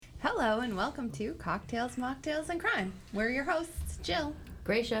Hello and welcome to Cocktails, Mocktails, and Crime. We're your hosts, Jill,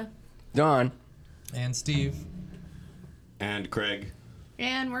 Gracia, Don, and Steve, and Craig.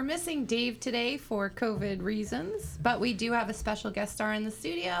 And we're missing Dave today for COVID reasons, but we do have a special guest star in the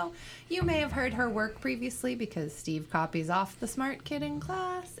studio. You may have heard her work previously because Steve copies off the smart kid in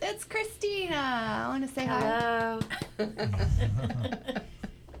class. It's Christina. I want to say hello.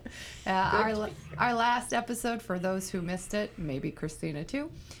 Our last episode, for those who missed it, maybe Christina too,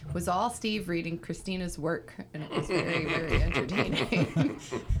 was all Steve reading Christina's work, and it was very, very entertaining.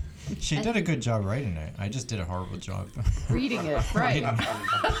 She did a good job writing it. I just did a horrible job reading it, right.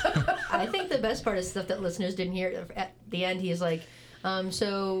 I think the best part is stuff that listeners didn't hear. At the end, he's like,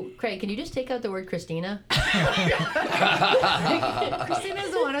 so, Craig, can you just take out the word Christina? Christina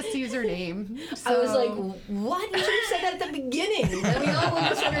doesn't want us to use her name. So. I was like, what? You should have said that at the beginning. And we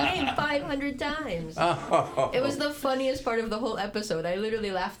all said her name 500 times. It was the funniest part of the whole episode. I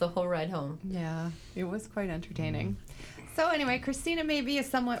literally laughed the whole ride home. Yeah, it was quite entertaining. So anyway, Christina may be a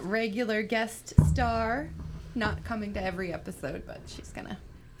somewhat regular guest star, not coming to every episode, but she's going to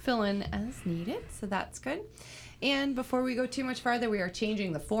fill in as needed, so that's good. And before we go too much farther, we are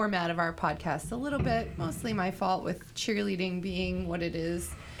changing the format of our podcast a little bit, mostly my fault with cheerleading being what it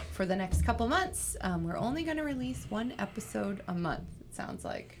is for the next couple months. We're only going to release one episode a month, it sounds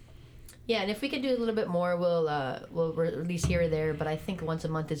like. Yeah, and if we could do a little bit more, we'll release here or there, but I think once a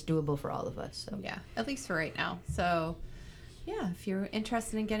month is doable for all of us. So. Yeah, at least for right now. So, yeah, if you're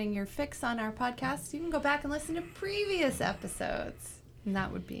interested in getting your fix on our podcast, you can go back and listen to previous episodes, and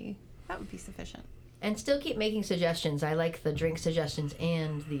that would be sufficient. And still keep making suggestions. I like the drink suggestions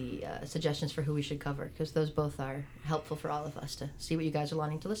and the suggestions for who we should cover, because those both are helpful for all of us to see what you guys are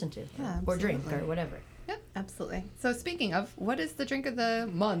wanting to listen to, or drink, or whatever. Yep, absolutely. So speaking of, what is the drink of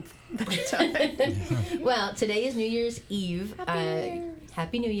the month? Well, today is New Year's Eve.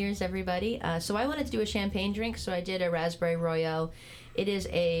 Happy New Year's, everybody. So I wanted to do a champagne drink, so I did a Raspberry Royale. It is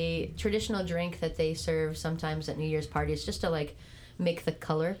a traditional drink that they serve sometimes at New Year's parties, just to make the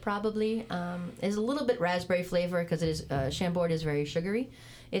color, probably. It's a little bit raspberry flavor because it is Chambord is very sugary.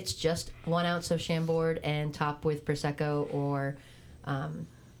 It's just 1 ounce of Chambord and topped with Prosecco or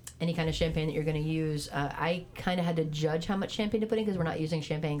any kind of champagne that you're going to use. I kind of had to judge how much champagne to put in because we're not using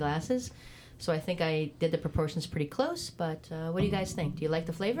champagne glasses. So I think I did the proportions pretty close, but what do you guys think? Do you like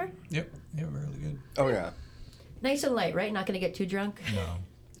the flavor? Yep, really good. Oh, yeah. Nice and light, right? Not going to get too drunk? No.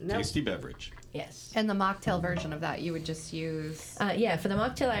 Nope. Tasty beverage. Yes. And the mocktail version of that, you would just use... Yeah, for the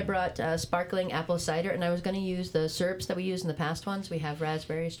mocktail, I brought sparkling apple cider, and I was going to use the syrups that we used in the past ones. We have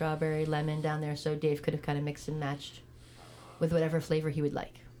raspberry, strawberry, lemon down there, so Dave could have kind of mixed and matched with whatever flavor he would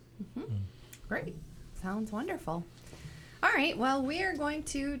like. Mm-hmm. Great. Sounds wonderful. All right, well, we are going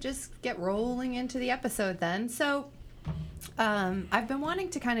to just get rolling into the episode then. So I've been wanting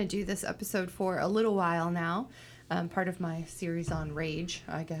to kind of do this episode for a little while now. Part of my series on rage,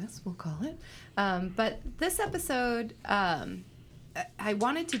 I guess we'll call it. But this episode, I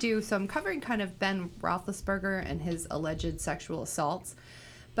wanted to do, so I'm covering kind of Ben Roethlisberger and his alleged sexual assaults.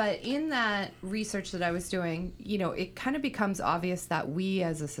 But in that research that I was doing, it kind of becomes obvious that we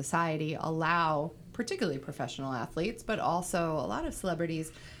as a society allow, particularly professional athletes, but also a lot of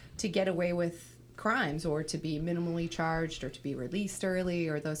celebrities, to get away with crimes or to be minimally charged or to be released early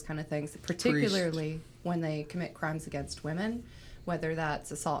or those kind of things, particularly when they commit crimes against women, whether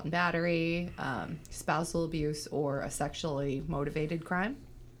that's assault and battery, spousal abuse, or a sexually motivated crime.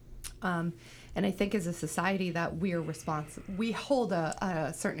 And I think as a society that we hold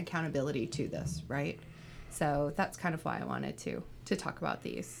a certain accountability to this, right? So that's kind of why I wanted to talk about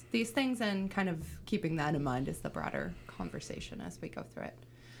these things and kind of keeping that in mind as the broader conversation as we go through it.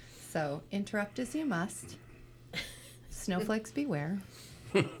 So interrupt as you must. Snowflakes beware.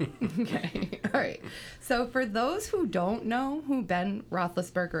 Okay, all right. So for those who don't know who Ben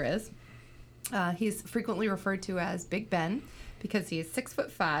Roethlisberger is, he's frequently referred to as Big Ben because he is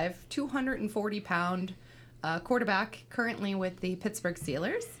 6'5", 240-pound quarterback currently with the Pittsburgh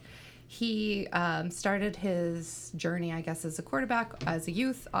Steelers. He started his journey, I guess, as a quarterback as a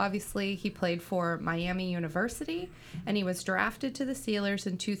youth. Obviously, he played for Miami University, and he was drafted to the Steelers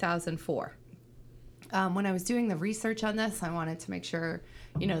in 2004. When I was doing the research on this, I wanted to make sure,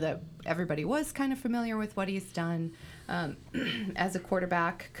 that everybody was kind of familiar with what he's done as a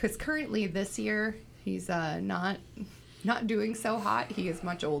quarterback. Because currently this year, he's not doing so hot. He is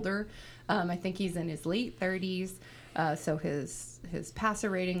much older. I think he's in his late 30s. So his passer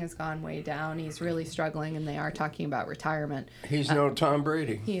rating has gone way down. He's really struggling, and they are talking about retirement. He's no Tom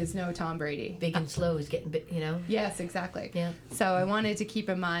Brady. He is no Tom Brady. Big and slow is getting bit, Yes, exactly. Yeah. So I wanted to keep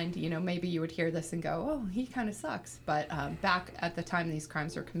in mind, maybe you would hear this and go, oh, he kind of sucks. But back at the time these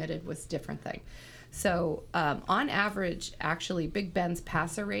crimes were committed was a different thing. So on average, actually, Big Ben's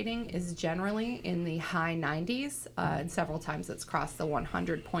passer rating is generally in the high 90s, and several times it's crossed the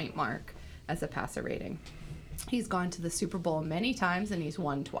 100-point mark as a passer rating. He's gone to the Super Bowl many times, and he's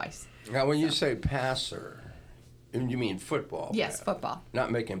won twice. Now, when you say passer, you mean football? Yes, football.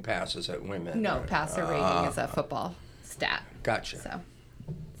 Not making passes at women. No, right? passer rating is a football stat. Gotcha.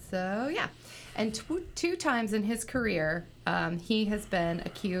 So yeah. And two times in his career, he has been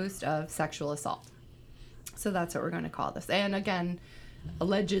accused of sexual assault. So that's what we're going to call this. And again,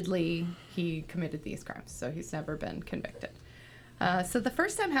 allegedly, he committed these crimes. So he's never been convicted. So the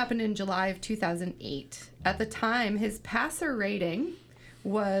first time happened in July of 2008. At the time, his passer rating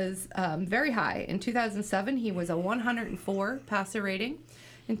was very high. In 2007, he was a 104 passer rating.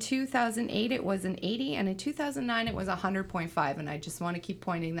 In 2008, it was an 80, and in 2009, it was 100.5. And I just want to keep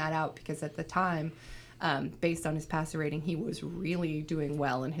pointing that out because at the time, based on his passer rating, he was really doing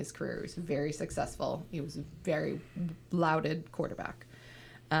well in his career. He was very successful. He was a very lauded quarterback.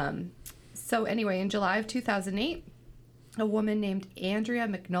 So anyway, in July of 2008, a woman named Andrea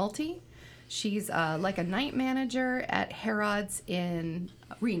McNulty, she's like a night manager at Harrods in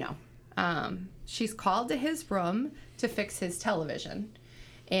Reno. She's called to his room to fix his television.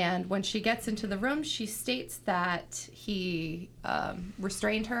 And when she gets into the room, she states that he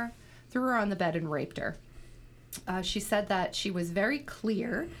restrained her, threw her on the bed, and raped her. She said that she was very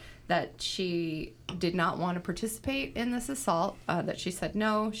clear that she did not want to participate in this assault, that she said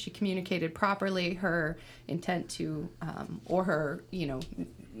no. She communicated properly her intent to, or her,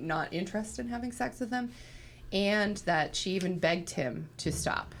 not interest in having sex with him, and that she even begged him to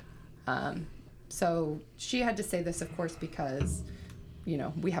stop. So she had to say this, of course, because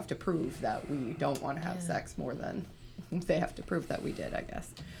we have to prove that we don't want to have sex more than they have to prove that we did, I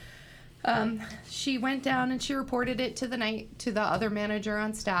guess. She went down and she reported it to the other manager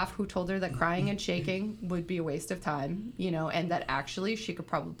on staff, who told her that crying and shaking would be a waste of time, and that actually she could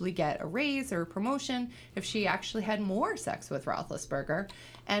probably get a raise or a promotion if she actually had more sex with Roethlisberger.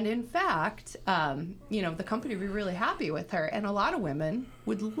 And in fact, the company would be really happy with her, and a lot of women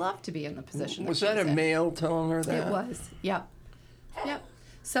would love to be in the position. Was that a male telling her that? It was. Yep.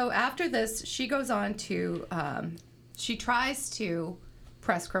 So after this, she goes on to, she tries to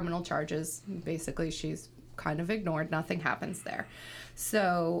press criminal charges. Basically, she's kind of ignored. Nothing happens there.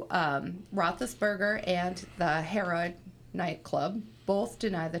 So Roethlisberger and the Harrod nightclub both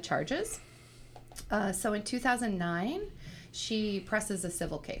deny the charges. So in 2009, she presses a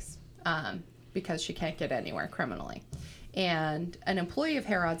civil case because she can't get anywhere criminally. And an employee of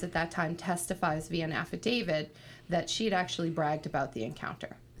Harrod's at that time testifies via an affidavit that she'd actually bragged about the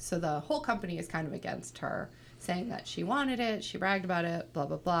encounter. So the whole company is kind of against her, saying that she wanted it, she bragged about it, blah,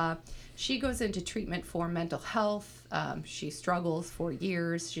 blah, blah. She goes into treatment for mental health. She struggles for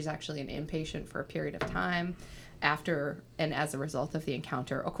years. She's actually an inpatient for a period of time after and as a result of the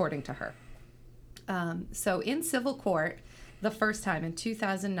encounter, according to her. So in civil court, the first time in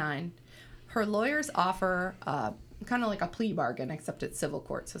 2009, her lawyers offer kind of like a plea bargain, except it's civil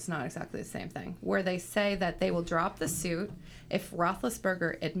court, so it's not exactly the same thing, where they say that they will drop the suit if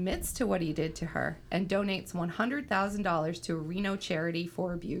Roethlisberger admits to what he did to her and donates $100,000 to a Reno charity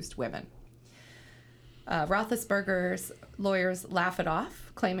for abused women. Roethlisberger's lawyers laugh it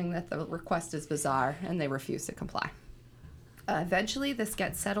off, claiming that the request is bizarre, and they refuse to comply. Eventually, this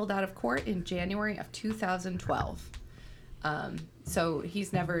gets settled out of court in January of 2012. So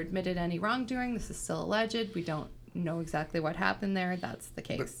he's never admitted any wrongdoing. This is still alleged. We don't know exactly what happened there. That's the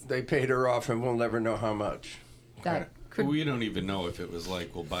case. But they paid her off, and we'll never know how much. That could, we don't even know if it was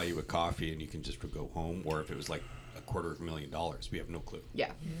like, we'll buy you a coffee and you can just go home, or if it was like $250,000. We have no clue.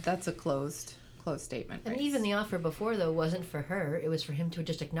 yeah, that's a closed statement. And right? even the offer before, though, wasn't for her. It was for him to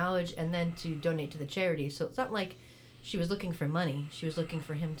just acknowledge and then to donate to the charity. So it's not like she was looking for money. She was looking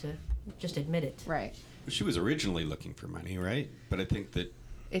for him to just admit it. Right. She was originally looking for money, right? But I think that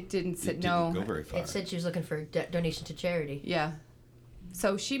It didn't sit. it didn't No. go very far. It said she was looking for donation to charity. Yeah.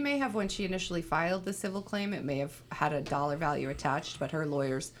 So she may have, when she initially filed the civil claim, it may have had a dollar value attached, but her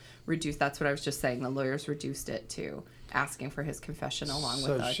lawyers reduced. That's what I was just saying. The lawyers reduced it to asking for his confession along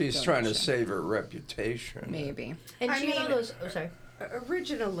with. So she's trying to save her reputation. Maybe. And I she had all mean- those. Oh, sorry.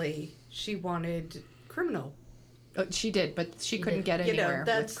 Originally, she wanted criminal. She did, but she couldn't did. get anywhere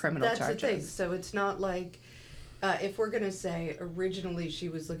with criminal that's charges. the thing. So it's not like if we're going to say originally she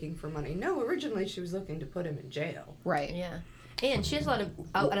was looking for money, no, originally she was looking to put him in jail. Right. Yeah. And she has a lot of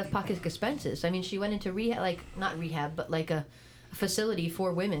out-of-pocket expenses. I mean, she went into rehab, like, not rehab, but like a facility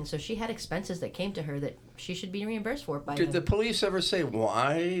for women. So she had expenses that came to her that she should be reimbursed for by Did him. the police ever say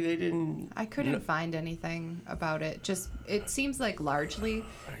why they didn't? I couldn't find anything about it. Just it seems like largely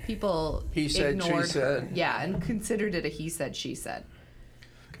people He said, she ignored her. said. Yeah, and considered it a he said, she said.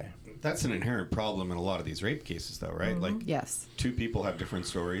 Okay. That's an inherent problem in a lot of these rape cases, though, right? Like, Yes. two people have different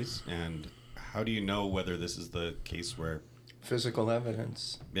stories, and how do you know whether this is the case where, Physical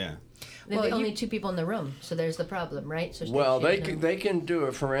evidence. yeah, They're Well, the only you- two people in the room, so there's the problem, right? So Well, she they didn't can, know. they can do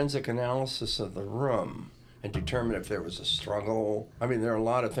a forensic analysis of the room and determine if there was a struggle. I mean, there are a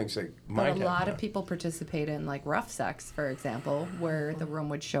lot of things that might But a have lot been. of people participate in like rough sex, for example, where the room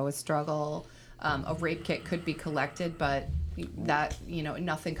would show a struggle. A rape kit could be collected, but that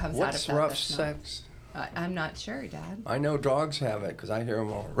nothing comes out What's of that. rough that's not- sex? I'm not sure, Dad. I know dogs have it because I hear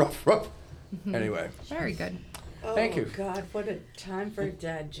them all rough, rough. Mm-hmm. Anyway, Very good. Oh, Thank you. God, what a time for a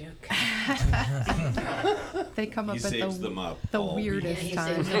dad joke. They come up he at saves the them up. the all week. Yeah, weirdest he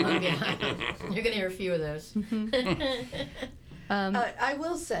time. saves them up, yeah. You're gonna hear a few of those. I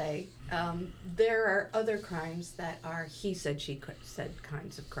will say, there are other crimes that are he said, she said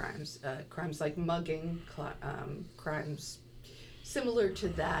kinds of crimes. Crimes like mugging, crimes similar to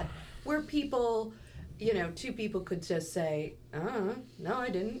that, where people, two people could just say, no, I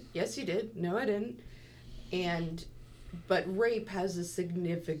didn't. Yes, you did. No, I didn't. But rape has a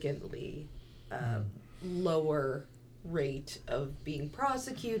significantly lower rate of being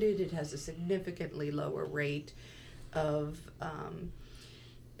prosecuted. It has a significantly lower rate of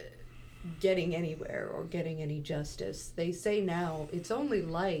getting anywhere or getting any justice. They say now it's only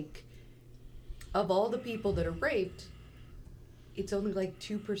like, of all the people that are raped, it's only like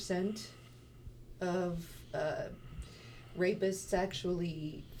 2% of rapists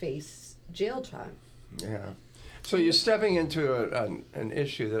actually face jail time. yeah. So you're stepping into an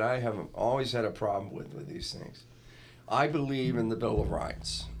issue that I have always had a problem with these things. I believe in the Bill of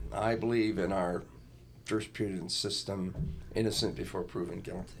Rights. I believe in our jurisprudence system, innocent before proven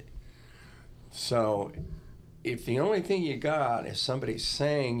guilty. So if the only thing you got is somebody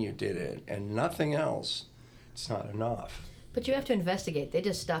saying you did it and nothing else, it's not enough. But you have to investigate. They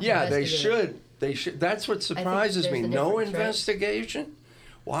just stopped Yeah, they investigating. should. They should. That's what surprises there's me. a No difference, right? investigation?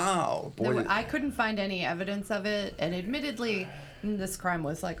 Wow. Boy, I couldn't find any evidence of it, and admittedly, this crime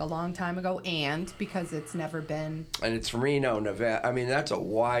was like a long time ago, and because it's never been, and it's Reno, Nevada. I mean, that's a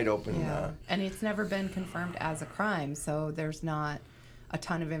wide open. and it's never been confirmed as a crime, so there's not a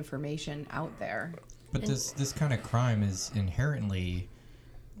ton of information out there. But this kind of crime is inherently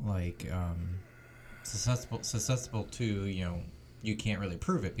like susceptible to you can't really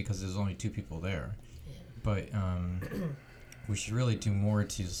prove it because there's only two people there. Yeah. But we should really do more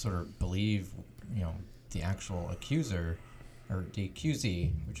to sort of believe the actual accuser or the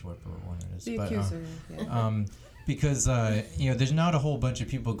accusee, whichever one it is. The but, accuser, yeah. Because there's not a whole bunch of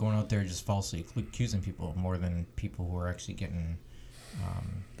people going out there just falsely accusing people more than people who are actually getting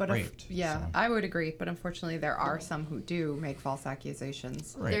raped. Yeah, so. I would agree, but unfortunately there are some who do make false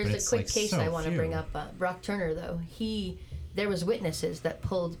accusations. Right, but There's it's a quick like case so I want to few. bring up. Brock Turner, though, there was witnesses that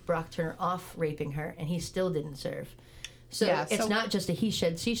pulled Brock Turner off raping her, and he still didn't serve. So Yeah, it's so- not just a he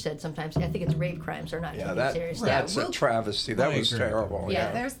said, she said. Sometimes I think it's rape crimes are not Yeah, taken seriously. that's we'll- a travesty. That I was agree. terrible.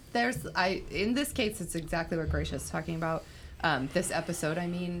 Yeah. Yeah, in this case it's exactly what Gracia's talking about. This episode, I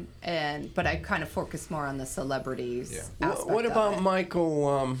mean, but I kind of focus more on the celebrities. aspect What of about it.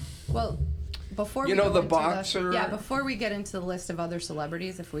 Michael? Well, before You we know, go the into boxer? before we get into the list of other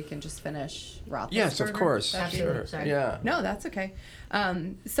celebrities, if we can just finish Roethlisberger. Yes, of course. that'd be- Absolutely. Sorry. Yeah. No, that's okay.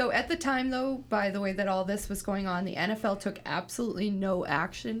 So at the time, though, by the way that all this was going on, the NFL took absolutely no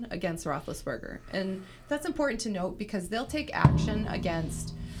action against Roethlisberger, and that's important to note because they'll take action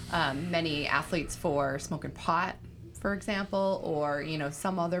against many athletes for smoking pot, for example, or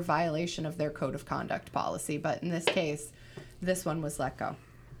some other violation of their code of conduct policy. But in this case, this one was let go.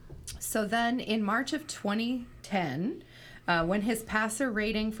 So then in March of 2010, when his passer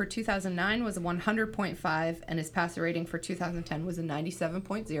rating for 2009 was a 100.5 and his passer rating for 2010 was a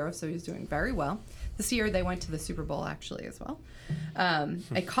 97.0, so he was doing very well. This year they went to the Super Bowl actually as well.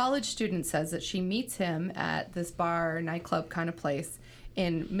 A college student says that she meets him at this bar, nightclub kind of place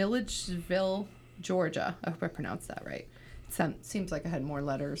in Milledgeville, Georgia. I hope I pronounced that right. Seems like I had more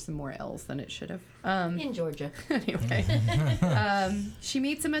letters and more L's than it should have. In Georgia. Anyway, she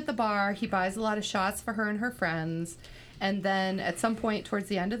meets him at the bar. He buys a lot of shots for her and her friends. And then at some point towards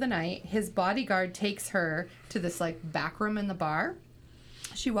the end of the night, his bodyguard takes her to this like back room in the bar.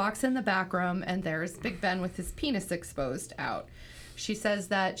 She walks in the back room, and there's Big Ben with his penis exposed out. She says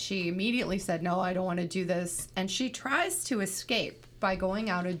that she immediately said, no, I don't want to do this. And she tries to escape by going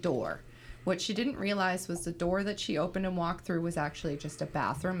out a door. What she didn't realize was the door that she opened and walked through was actually just a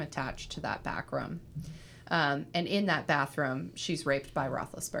bathroom attached to that back room. And in that bathroom, she's raped by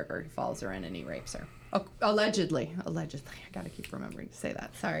Roethlisberger. He follows her in and he rapes her. Allegedly. I got to keep remembering to say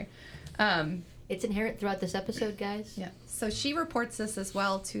that. Sorry. It's inherent throughout this episode, guys. Yeah. So she reports this as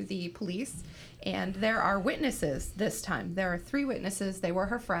well to the police, and there are witnesses this time. There are 3 witnesses. They were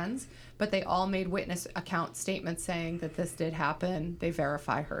her friends, but they all made witness account statements saying that this did happen. They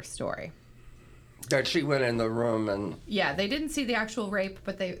verify her story. That she went in the room and... Yeah, they didn't see the actual rape,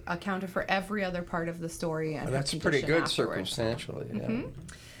 but they accounted for every other part of the story. And her That's pretty condition good afterwards. circumstantially. Yeah. Mm-hmm.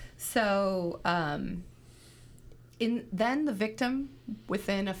 So, then the victim,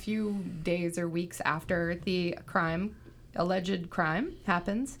 within a few days or weeks after the alleged crime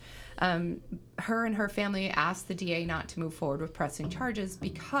happens, her and her family asked the DA not to move forward with pressing charges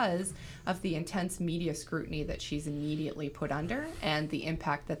because of the intense media scrutiny that she's immediately put under and the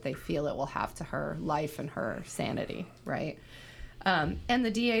impact that they feel it will have to her life and her sanity, right? And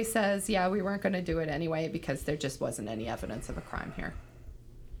the DA says, yeah, we weren't going to do it anyway because there just wasn't any evidence of a crime here.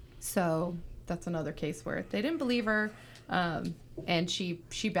 So that's another case where they didn't believe her, and she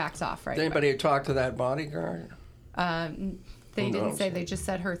backs off, right? Did anybody talk to that bodyguard? They Who didn't knows? say. They just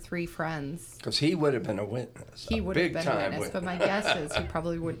said her 3 friends. Because he would have been a witness. He would have been a big-time witness, but my guess is he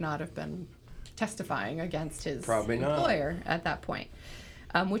probably would not have been testifying against his Probably not. employer at that point,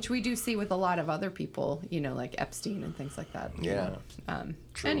 which we do see with a lot of other people, like Epstein and things like that. Yeah.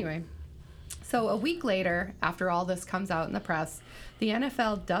 True. Anyway, so a week later, after all this comes out in the press, the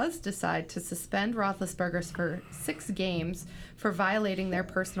NFL does decide to suspend Roethlisberger for 6 games for violating their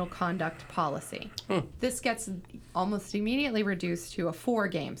personal conduct policy. This gets almost immediately reduced to a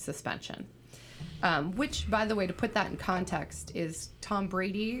 4-game suspension, which, by the way, to put that in context, is Tom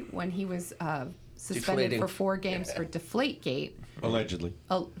Brady when he was suspended Deflating. for 4 games for Deflategate. Allegedly.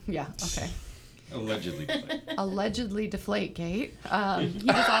 Yeah, okay. Allegedly. Allegedly Deflategate. He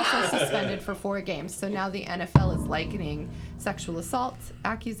was also suspended for 4 games. So now the NFL is likening sexual assault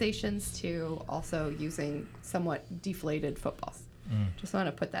accusations to also using somewhat deflated footballs. Just want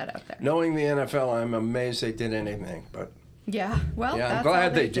to put that out there. Knowing the NFL, I'm amazed they did anything. But Yeah, well, yeah, I'm that's all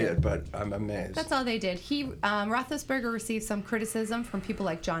glad they did, but I'm amazed. That's all they did. Roethlisberger received some criticism from people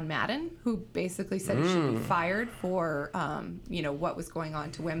like John Madden, who basically said he should be fired for, what was going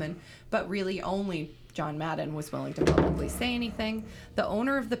on to women. But really, only John Madden was willing to publicly say anything. The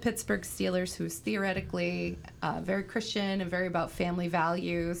owner of the Pittsburgh Steelers, who's theoretically very Christian and very about family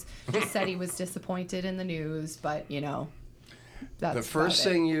values, just said he was disappointed in the news. But that's The first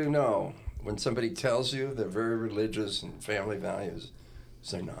about it. thing you know when somebody tells you they're very religious and family values,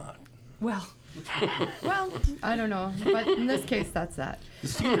 is they're not. Well, I don't know, but in this case, that's that. The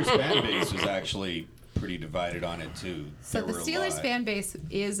Steelers fan base was actually pretty divided on it too. So There the were a Steelers lot. fan base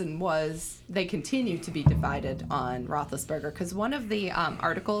is and was, they continue to be divided on Roethlisberger, because one of the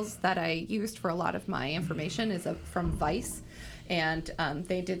articles that I used for a lot of my information is from Vice, and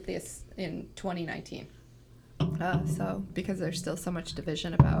they did this in 2019. So because there's still so much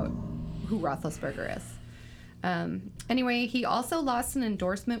division about who Roethlisberger is. Anyway, he also lost an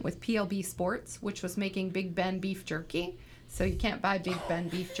endorsement with PLB Sports, which was making Big Ben beef jerky. So you can't buy Big Ben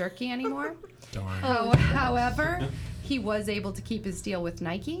beef jerky anymore. Darn. However, he was able to keep his deal with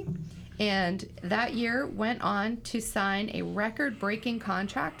Nike, and that year went on to sign a record-breaking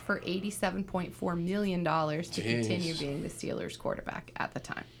contract for $87.4 million to continue being the Steelers' quarterback at the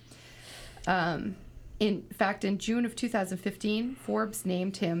time. In fact, in June of 2015, Forbes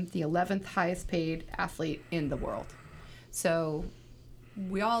named him the 11th highest-paid athlete in the world. So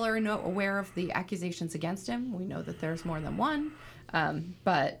we all are aware of the accusations against him. We know that there's more than one.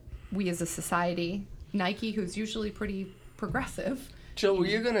 But we as a society, Nike, who's usually pretty progressive. Jill, were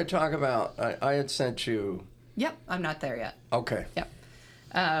you going to talk about, I had sent you, Yep, I'm not there yet. okay. Yep.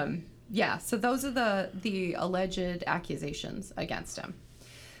 Yeah, so those are the alleged accusations against him.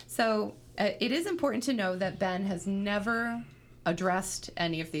 So it is important to know that Ben has never addressed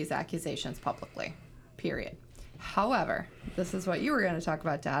any of these accusations publicly, period. However, this is what you were going to talk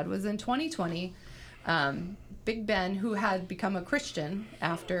about, Dad, was in 2020, Big Ben, who had become a Christian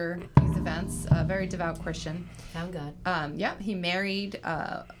after these events, a very devout Christian. Found God. He married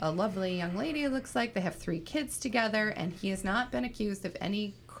a lovely young lady, it looks like. They have 3 kids together, and he has not been accused of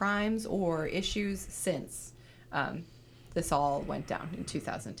any crimes or issues since this all went down in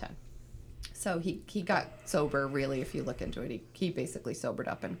 2010. So he got sober, really, if you look into it. He basically sobered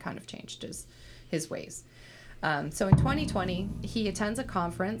up and kind of changed his ways. So in 2020, he attends a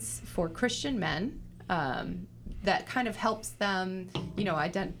conference for Christian men that kind of helps them,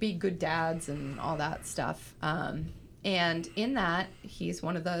 be good dads and all that stuff. And in that, he's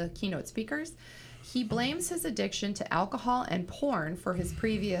one of the keynote speakers. He blames his addiction to alcohol and porn for his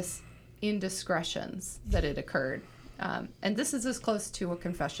previous indiscretions that had occurred. And this is as close to a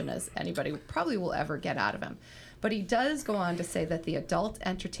confession as anybody probably will ever get out of him. But he does go on to say that the adult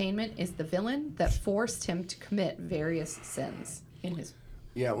entertainment is the villain that forced him to commit various sins in his.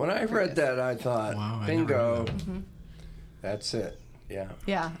 Yeah, when I read that, I thought, Wow, I never bingo, knew that. that's it. Yeah.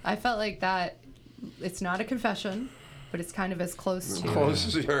 Yeah, I felt like that. It's not a confession, but it's kind of as close to. Close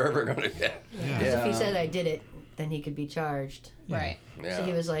as you're ever going to get. Yeah. If he said I did it, then he could be charged. Right. Yeah. So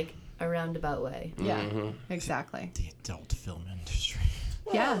he was like a roundabout way. Yeah, exactly. The adult film industry.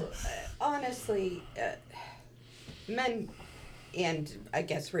 Yeah. Well, honestly, men and I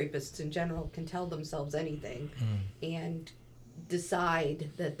guess rapists in general can tell themselves anything and decide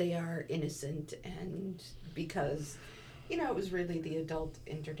that they are innocent, and because it was really the adult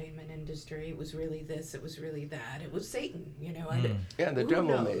entertainment industry, it was really this, it was really that, it was Satan, Yeah, the who devil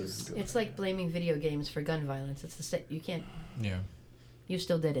knows? made. It's like blaming video games for gun violence. It's the same. You can't. Yeah. You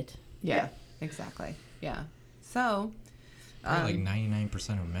still did it. Yeah, exactly. Yeah. So, Probably like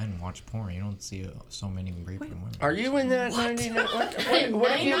 99% of men watch porn. You don't see so many raping women. Are you in that 99? What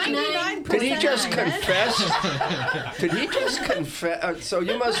did you? 99%. Did he just men? confess? Did he just confess? So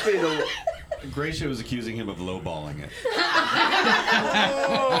you must be the. Gracia was accusing him of lowballing it.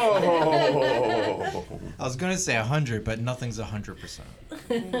 Oh. I was gonna say 100, but nothing's 100%.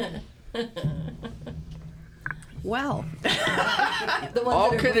 Well, The ones All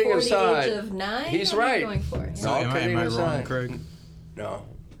that are kidding before aside, the age of 9. he's what are right. you going for? So All am kidding I wrong, aside. Craig? No.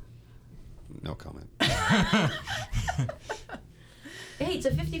 No comment. Hey, it's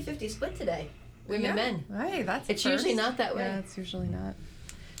a 50-50 split today. Women, men. Hey, that's It's first. usually not that way. Yeah, it's usually not.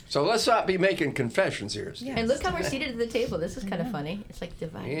 So let's not be making confessions here. Steve. Yeah. And look how we're seated at the table. This is kind of funny. It's like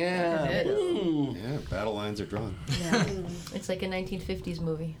divided. Yeah. It is. Ooh. Yeah, battle lines are drawn. Yeah. It's like a 1950s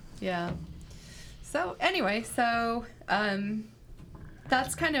movie. Yeah. So anyway,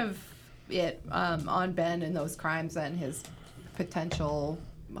 that's kind of it on Ben and those crimes and his potential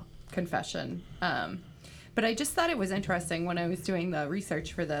confession. But I just thought it was interesting when I was doing the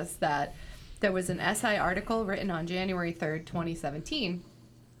research for this that there was an SI article written on January 3rd, 2017,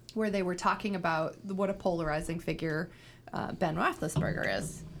 where they were talking about what a polarizing figure Ben Roethlisberger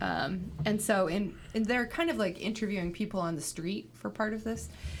is. And so they're kind of like interviewing people on the street for part of this.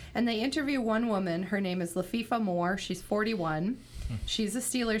 And they interview one woman. Her name is Lafifa Moore. She's 41. She's a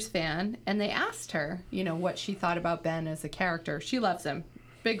Steelers fan. And they asked her, what she thought about Ben as a character. She loves him.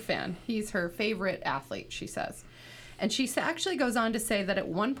 Big fan. He's her favorite athlete, she says. And she actually goes on to say that at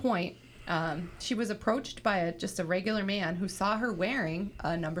one point, she was approached by just a regular man who saw her wearing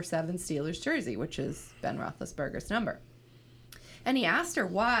a number 7 Steelers jersey, which is Ben Roethlisberger's number. And he asked her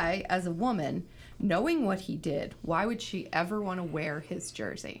why, as a woman, knowing what he did, why would she ever want to wear his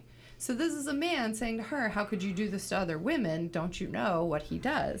jersey? So this is a man saying to her, how could you do this to other women? Don't you know what he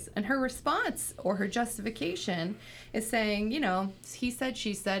does? And her response or her justification is saying, he said,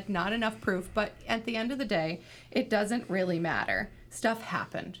 she said, not enough proof, but at the end of the day, it doesn't really matter. Stuff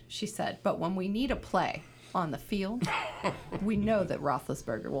happened, she said, but when we need a play on the field, we know that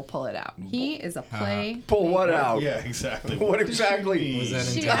Roethlisberger will pull it out. He is a play. Pull what out? Yeah, exactly. What exactly? Was that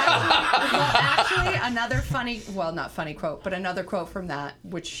She actually, another funny, well, not funny quote, but another quote from that,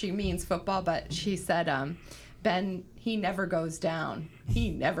 which she means football, but she said, Ben, he never goes down.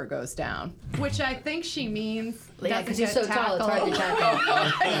 He never goes down. Which I think she means. Yeah, because he's so tall, it's hard to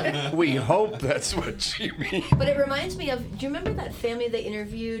tackle. We hope that's what she means. But it reminds me of, do you remember that family they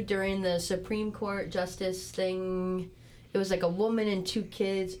interviewed during the Supreme Court justice thing? It was like a woman and 2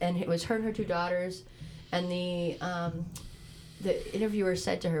 kids, and it was her and her 2 daughters. And the interviewer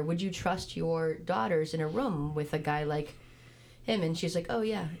said to her, would you trust your daughters in a room with a guy like him? And she's like, oh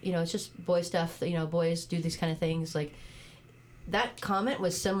yeah, it's just boy stuff, boys do these kind of things. Like, that comment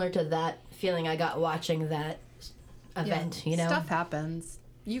was similar to that feeling I got watching that event. Stuff happens.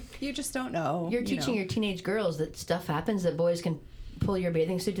 You just don't know. You're teaching your teenage girls that stuff happens, that boys can pull your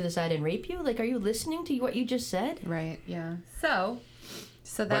bathing suit to the side and rape you. Like, are you listening to what you just said? Right. Yeah. So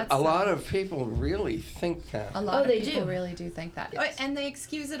But that's a lot of people really think that. a lot Oh, they of people do. really do think that, Yes. and they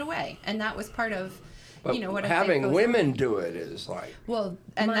excuse it away, and that was part of. But what I having think goes women do it is like. Well,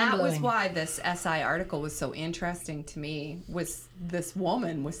 and that was Mind-blowing. why this SI article was so interesting to me. Was this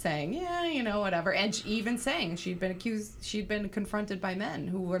woman was saying, yeah, whatever, and even saying she'd been confronted by men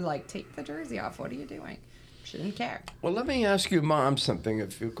who were like, "Take the jersey off. What are you doing?" She didn't care. Well, let me ask you, Mom, something.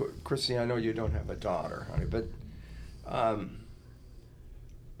 If you, Chrissy, I know you don't have a daughter, honey, but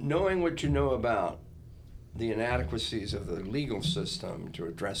knowing what you know about the inadequacies of the legal system to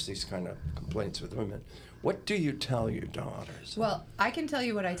address these kind of complaints with women, what do you tell your daughters? Well, I can tell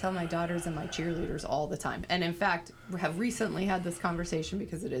you what I tell my daughters and my cheerleaders all the time. And in fact, we have recently had this conversation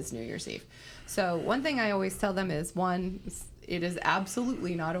because it is New Year's Eve. So one thing I always tell them is, one, it is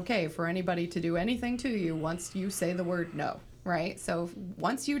absolutely not okay for anybody to do anything to you once you say the word no, right? So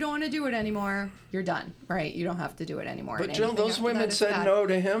once you don't want to do it anymore, you're done, right? You don't have to do it anymore. But And Jill, anything those after women that is said bad. no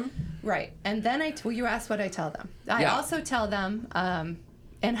to him? Right. And then you asked what I tell them. I Yeah. also tell them, and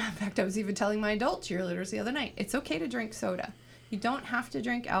in fact, I was even telling my adult cheerleaders the other night, it's okay to drink soda. You don't have to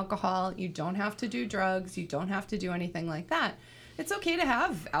drink alcohol. You don't have to do drugs. You don't have to do anything like that. It's okay to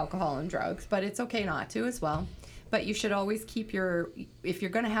have alcohol and drugs, but it's okay not to as well. But you should always keep if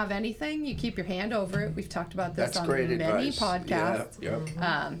you're going to have anything, you keep your hand over it. We've talked about this That's on great many advice. podcasts. Yeah,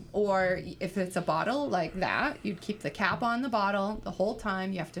 yep. Or if it's a bottle like that, you'd keep the cap on the bottle the whole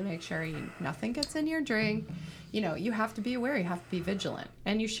time. You have to make sure nothing gets in your drink. You know, you have to be aware. You have to be vigilant.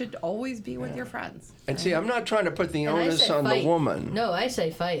 And you should always be with your friends. And see, I'm not trying to put the And I onus say on fight. the woman. No, I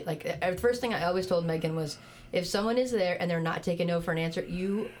say fight. Like, the first thing I always told Megan was, if someone is there and they're not taking no for an answer,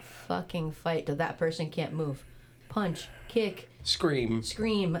 you fucking fight till that person can't move. Punch, kick, Scream.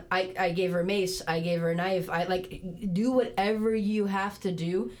 scream. I gave her mace. I gave her a knife. Do whatever you have to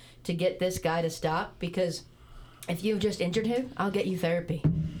do to get this guy to stop, because if you've just injured him, I'll get you therapy.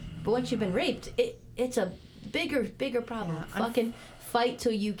 But once you've been raped, it's a bigger problem. Yeah, Fucking fight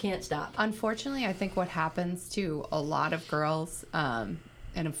till you can't stop. Unfortunately, I think what happens to a lot of girls, and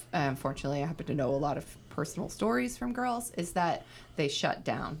unfortunately, I happen to know a lot of personal stories from girls, is that they shut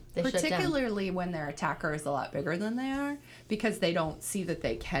down. They shut down. Particularly when their attacker is a lot bigger than they are, because they don't see that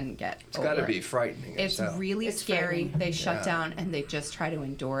they can get It's got to over be it. frightening. as It's hell. really It's scary. frightening. They shut Yeah. down and they just try to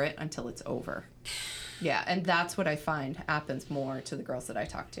endure it until it's over. Yeah, and that's what I find happens more to the girls that I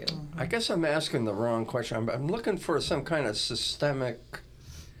talk to. I guess I'm asking the wrong question. I'm looking for some kind of systemic.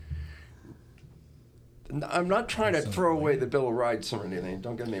 I'm not trying to throw away the Bill of Rights or anything.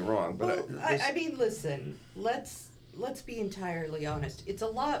 Don't get me wrong, but Well, I mean, listen. Let's be entirely honest. It's a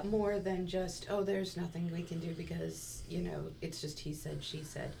lot more than just, oh, there's nothing we can do because it's just he said, she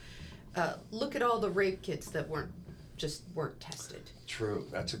said. Look at all the rape kits that weren't tested. true.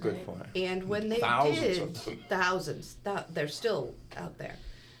 That's a good Right. point. And when they Thousands did, of them. thousands, they're still out there.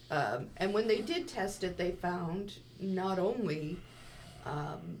 And when they did test it, they found not only,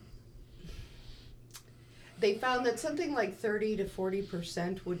 they found that something like 30 to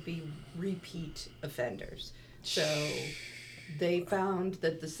 40% would be repeat offenders. So they found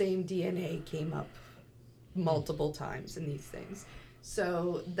that the same DNA came up multiple times in these things.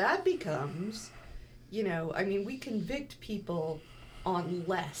 So that becomes, we convict people on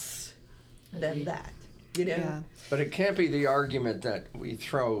less than Agreed. that, Yeah. But it can't be the argument that we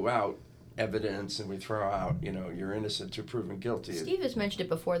throw out evidence and we throw out, you're innocent to proven guilty. Steve has mentioned it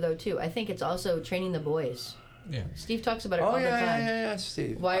before, though, too. I think it's also training the boys. Yeah. Steve talks about it Oh all the yeah, time. yeah,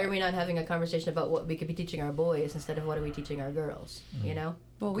 Steve. Why are we not having a conversation about what we could be teaching our boys instead of what are we teaching our girls? You know?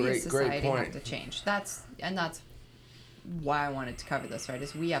 Well, we as Great society point. have to change. That's why I wanted to cover this, right?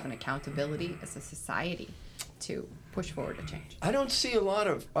 Is we have an accountability as a society to push forward a change. I don't see a lot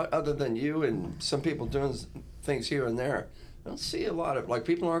of, other than you and some people doing things here and there, I don't see a lot of,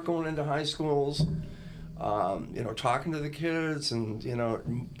 people aren't going into high schools, talking to the kids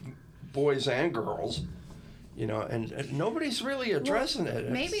and, boys and girls, and nobody's really addressing it.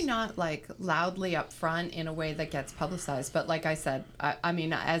 It's- Maybe not loudly up front in a way that gets publicized, but like I said, I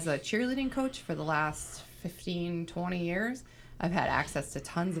mean, as a cheerleading coach for the last 15, 20 years, I've had access to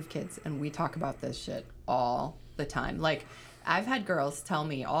tons of kids, and we talk about this shit all the time. I've had girls tell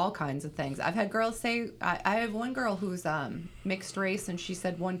me all kinds of things. I've had girls say, I have one girl who's mixed race, and she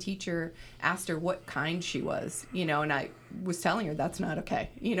said one teacher asked her what kind she was, and I was telling her that's not okay.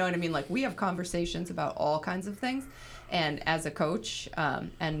 You know what I mean? We have conversations about all kinds of things. And as a coach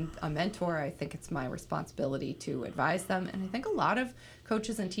and a mentor, I think it's my responsibility to advise them. And I think a lot of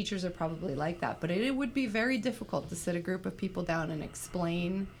coaches and teachers are probably like that. But it would be very difficult to sit a group of people down and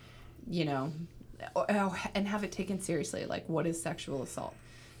explain, and have it taken seriously. What is sexual assault?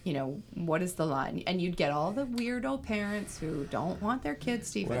 What is the line? And you'd get all the weirdo parents who don't want their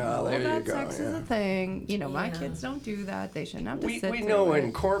kids to even Well, know there you that go, sex is yeah. a thing. My Yeah. kids don't do that. They shouldn't have to We sit know through in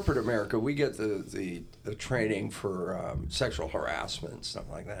it. corporate America we get the training for sexual harassment and stuff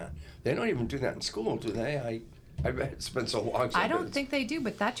like that. They don't even do that in school, do they? I bet it's been so long since I don't think they do,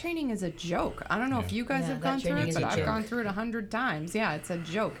 but that training is a joke. I don't know if Yeah. you guys Yeah, have that gone through training it, is but a I've joke. gone through it 100 times. Yeah, it's a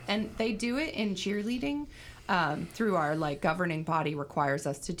joke. And they do it in cheerleading through our like governing body requires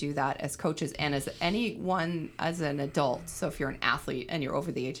us to do that as coaches and as anyone as an adult. So if you're an athlete and you're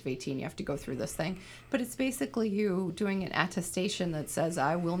over the age of 18, you have to go through this thing. But it's basically you doing an attestation that says,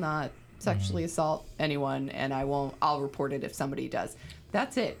 I will not sexually assault anyone, and I'll report it if somebody does.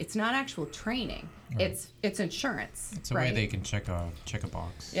 That's it. It's not actual training. Right. It's insurance. It's a way they can check a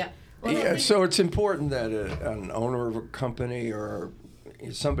box. Yeah. Well, Yeah, so it's important that an owner of a company or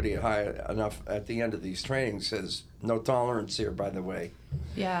somebody high enough at the end of these trainings says, no tolerance here, by the way.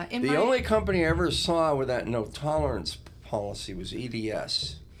 Yeah. The only company I ever saw with that no tolerance policy was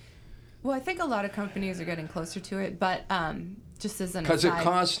EDS. Well, I think a lot of companies are getting closer to it, but just as an Because it aside,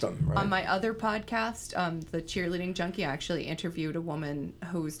 cost them, right? on my other podcast, the Cheerleading Junkie, I actually interviewed a woman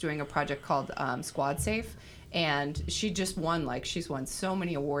who's doing a project called Squad Safe, and she just won, she's won so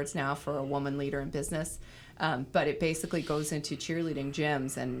many awards now for a woman leader in business. But it basically goes into cheerleading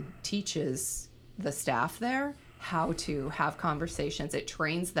gyms and teaches the staff there how to have conversations. It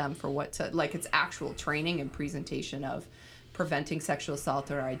trains them for it's actual training and presentation of preventing sexual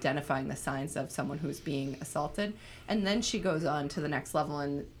assault or identifying the signs of someone who's being assaulted. And then she goes on to the next level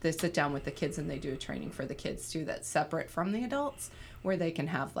and they sit down with the kids and they do a training for the kids too that's separate from the adults where they can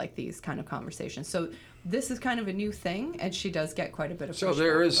have these kind of conversations. So this is kind of a new thing, and she does get quite a bit of So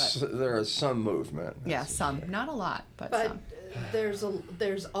pushback, there is some movement. yeah, some, not a lot, but But some.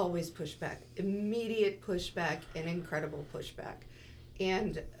 there's always pushback, immediate pushback, and incredible pushback,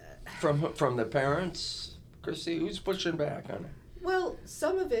 and From the parents, Christy, who's pushing back on it? well,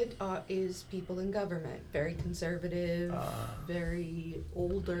 some of it is people in government, very conservative, very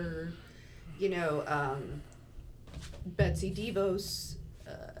older, Betsy DeVos.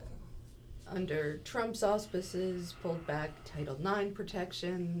 Under Trump's auspices, pulled back Title IX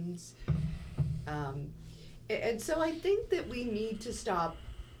protections. And so I think that we need to stop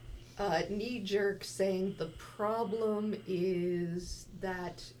knee-jerk saying the problem is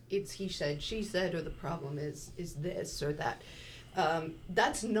that it's he said, she said, or the problem is this or that.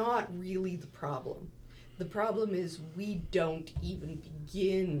 That's not really the problem. The problem is we don't even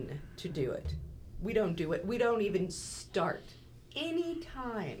begin to do it. We don't do it. We don't even start any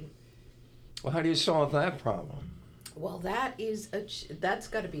time. Well, how do you solve that problem? Well, that's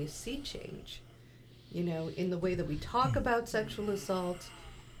got to be a sea change, in the way that we talk about sexual assault,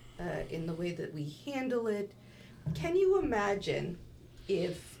 in the way that we handle it. Can you imagine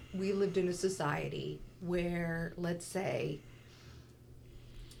if we lived in a society where, let's say,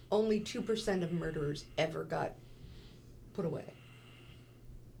 only 2% of murderers ever got put away?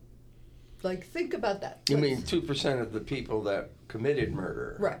 Think about that. You mean 2% of the people that committed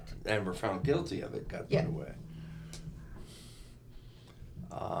murder Right. and were found guilty of it got put Yeah. away?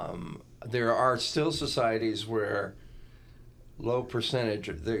 There are still societies where low percentage,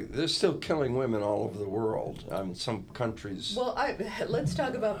 they're still killing women all over the world. Some countries. Well, let's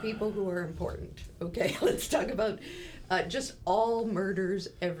talk about people who are important, okay? Let's talk about just all murders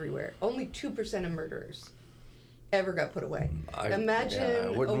everywhere. Only 2% of murderers ever got put away. Imagine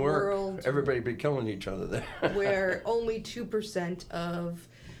it wouldn't a work. world Everybody'd be killing each other there. where only 2% of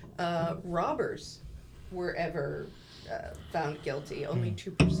robbers were ever found guilty. Only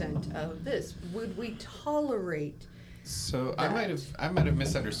 2% of this. Would we tolerate? So I might have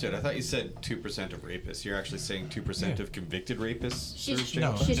misunderstood. I thought you said 2% of rapists. You're actually saying 2% Yeah. of convicted rapists. She's, serve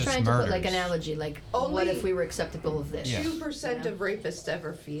jail No. time? she's just trying to put an murders. analogy, what Only- if we were acceptable of this? Yeah. 2% of rapists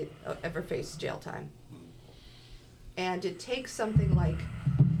ever face jail time. And it takes something like,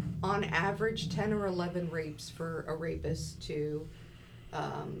 on average, 10 or 11 rapes for a rapist to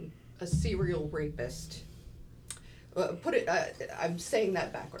a serial rapist. I'm saying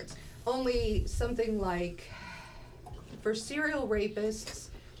that backwards. Only something like, for serial rapists,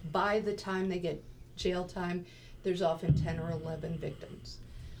 by the time they get jail time, there's often 10 or 11 victims.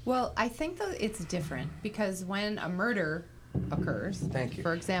 Well, I think that it's different because when a murder occurs, Thank you.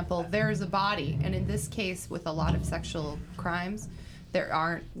 for example, there is a body, and in this case, with a lot of sexual crimes, there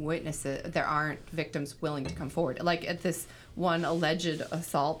aren't witnesses, there aren't victims willing to come forward. Like at this one alleged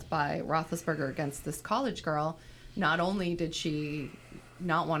assault by Roethlisberger against this college girl, not only did she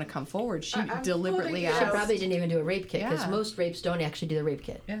not want to come forward, she I'm deliberately putting it She out. probably didn't even do a rape kit because Yeah. most rapes don't actually do the rape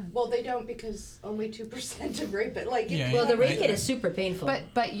kit. Yeah. Well, they don't because only 2% of rapists. Yeah, Well, the rape I- kit is super painful.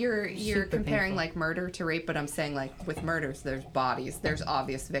 But you're Super comparing painful. like murder to rape, but I'm saying like with murders there's bodies, there's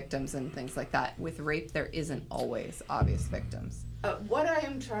obvious victims and things like that. With rape there isn't always obvious victims. What I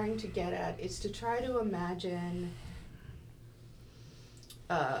am trying to get at is to try to imagine,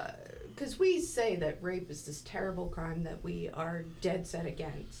 because we say that rape is this terrible crime that we are dead set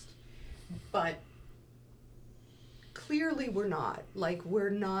against, but clearly we're not. Like, we're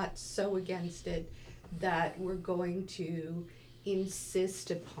not so against it that we're going to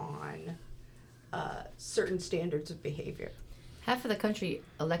insist upon certain standards of behavior. Half of the country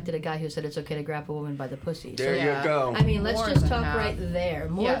elected a guy who said it's okay to grab a woman by the pussy. There Yeah. you go. I mean, let's More just than talk half. right there.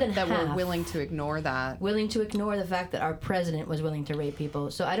 More Yeah, than that half. we're willing to ignore that. Willing to ignore the fact that our president was willing to rape people.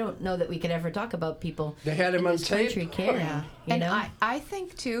 So I don't know that we could ever talk about people They had him in on this tape. country caring. Yeah. You And know? I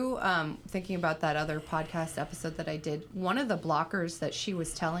think too, thinking about that other podcast episode that I did, one of the blockers that she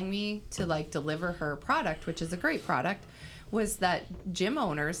was telling me to like deliver her product, which is a great product, was that gym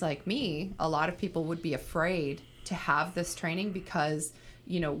owners like me, a lot of people would be afraid to have this training because,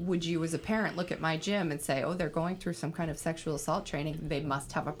 you know, would you as a parent look at my gym and say, oh, they're going through some kind of sexual assault training, they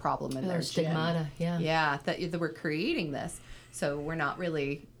must have a problem in their gym. Stigmata, yeah. Yeah, that we're creating this. So we're not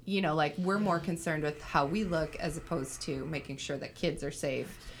really, you know, like we're more concerned with how we look as opposed to making sure that kids are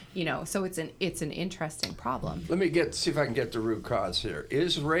safe. You know, so it's an interesting problem. Let me see if I can get the root cause here.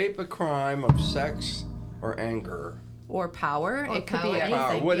 Is rape a crime of sex or anger? Or power. Or it could power, be anything.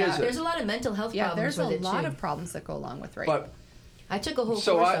 anything. What yeah. is it? There's a lot of mental health Yeah, problems there's a with it lot too. of problems that go along with rape. But I took a whole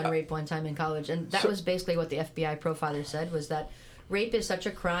So course I- on rape one time in college, and that was basically what the FBI profiler said, was that rape is such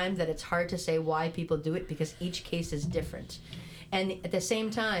a crime that it's hard to say why people do it because each case is different. And at the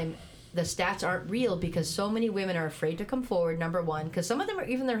same time, the stats aren't real because so many women are afraid to come forward, number one, because some of them are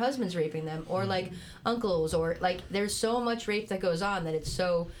even their husbands raping them, or like uncles, or like there's so much rape that goes on that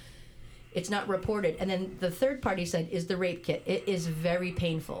it's not reported. And then the third party said is the rape kit. It is very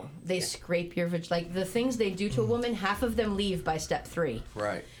painful. They scrape your like the things they do to a woman, half of them leave by step 3.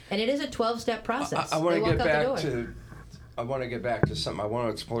 right. And it is a 12-step process. I want They to walk get out the back door. to. I want to get back to something. I want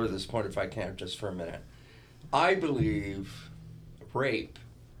to explore this point if I can, just for a minute. I believe rape,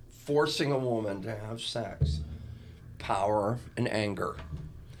 forcing a woman to have sex, power and anger.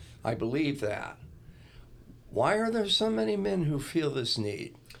 I believe that. Why are there so many men who feel this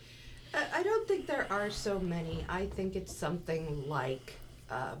need? I don't think there are so many. I think it's something like,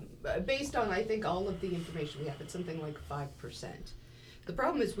 based on I think all of the information we have, it's something like 5%. The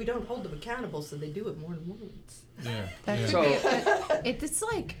problem is we don't hold them accountable, so they do it more than once. Yeah. That could So- be it's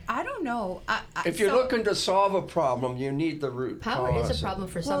like, I don't know. If you're so- looking to solve a problem, you need the root Power cause. is a problem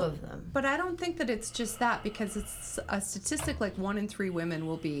for some Well, of them. But I don't think that it's just that, because it's a statistic like 1 in 3 women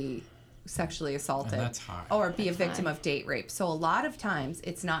will be sexually assaulted. And that's high. Or be a That's victim high. of date rape. So a lot of times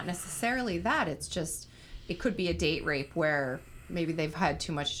it's not necessarily that. It's just, it could be a date rape where maybe they've had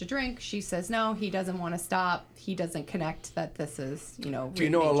too much to drink. She says no, he doesn't want to stop. He doesn't connect that this is, you know, Do you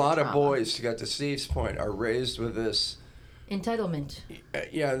know a major lot of trauma. boys, to get to Steve's point, are raised with this? Entitlement.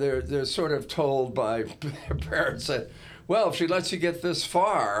 Yeah, they're sort of told by their parents that, well, if she lets you get this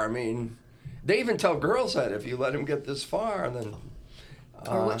far, I mean, they even tell girls that if you let him get this far, then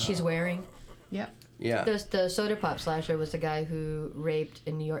Or what she's wearing. Yep. yeah. The soda pop slasher was the guy who raped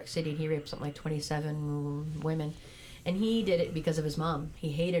in New York City. He raped something like 27 women. And he did it because of his mom. He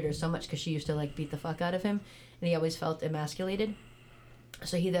hated her so much because she used to like beat the fuck out of him. And he always felt emasculated.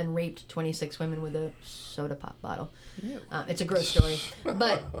 So he then raped 26 women with a soda pop bottle. It's a gross story.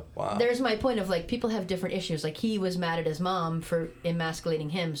 But Wow. there's my point of like people have different issues. Like he was mad at his mom for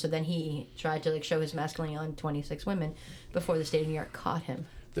emasculating him. So then he tried to like show his masculinity on 26 women before the state of New York caught him.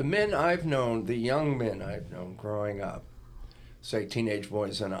 The men I've known, the young men I've known growing up, say teenage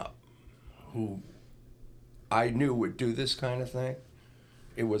boys and up, who I knew would do this kind of thing,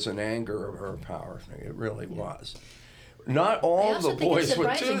 it was an anger or a power thing. It really was. Not I all also the think it's boys would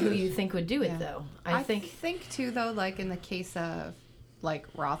surprising do who this. you think would do it, Yeah. though. I I think think too, though, like in the case of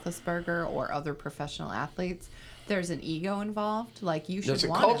like Roethlisberger or other professional athletes, there's an ego involved. Like you should There's a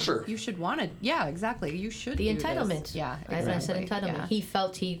want culture. You should want to. Yeah, exactly. You should. the do this. entitlement. Yeah, As I said, exactly. entitlement. Yeah. He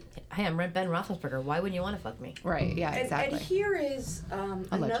felt hey, I'm Ben Roethlisberger. Why wouldn't you want to fuck me? Right. Yeah. Exactly. And here is another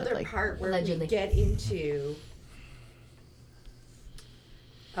Allegedly. part where Allegedly. we get into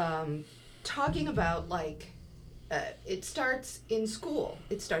talking about like it starts in school,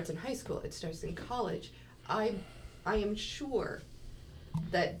 it starts in high school, it starts in college. I am sure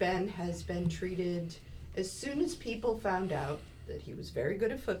that Ben has been treated, as soon as people found out that he was very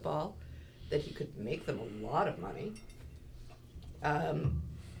good at football, that he could make them a lot of money,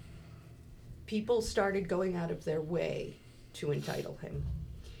 people started going out of their way to entitle him.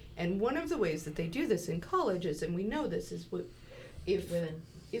 And one of the ways that they do this in colleges, and we know this, is if Women.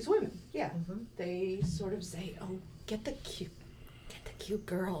 is women. Yeah, Mhm. they sort of say, "Oh, get the cute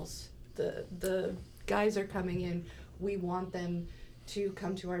girls. The guys are coming in. We want them to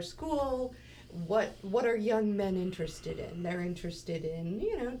come to our school. What are young men interested in? They're interested in,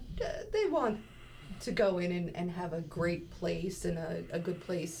 they want to go in and have a great place and a good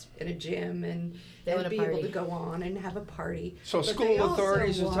place in a gym and They want a be able party. to go on and have a party. So But they school also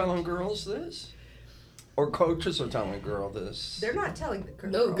authorities are want- telling girls this? Or coaches are telling a girl this. They're not telling the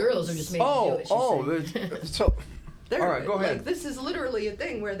girl. No, girls are just made to do Oh, it. she's saying. so. They're, All right, go ahead. Like, this is literally a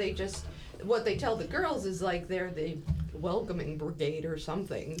thing where they just, what they tell the girls is like they're the welcoming brigade or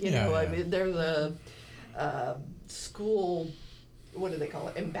something. You Yeah, know, I yeah. mean, they're the school, what do they call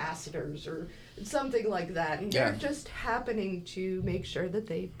it, ambassadors or something like that. And Yeah. they're just happening to make sure that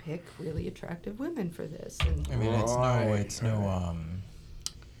they pick really attractive women for this. And I mean, Right.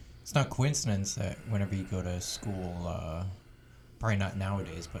 it's not coincidence that whenever you go to school, probably not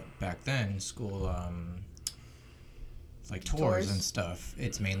nowadays, but back then, school, like tours and stuff,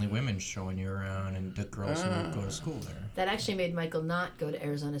 it's mainly women showing you around and the girls who go to school there. That actually made Michael not go to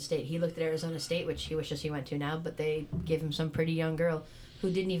Arizona State. He looked at Arizona State, which he wishes he went to now, but they gave him some pretty young girl who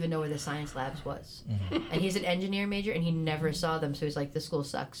didn't even know where the science labs was. And he's an engineer major, and he never saw them, so he's like, this school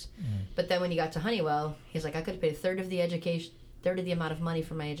sucks. But then when he got to Honeywell, he's like, I could have paid a third of the amount of money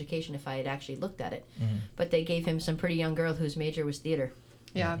for my education if I had actually looked at it. But they gave him some pretty young girl whose major was theater.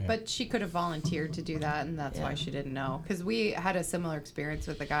 Yeah, Yeah. but she could have volunteered to do that, and that's why Yeah. she didn't know. Because we had a similar experience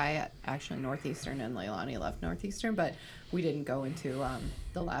with a guy at actually Northeastern, and Leilani left Northeastern, but we didn't go into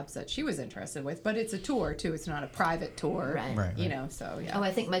the labs that she was interested with. But it's a tour too; it's not a private tour, Right. Right, You right. know, so yeah. Oh,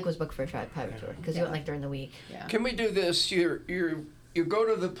 I think Mike was booked for a private tour because he went like during the week. Yeah. Can we do this? You go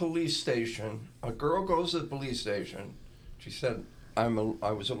to the police station. A girl goes to the police station. She said, I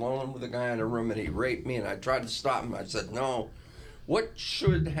was alone with a guy in a room and he raped me, and I tried to stop him. I said no. What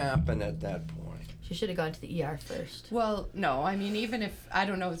should happen at that point? She should have gone to the ER first. Well, no, I mean, even if, I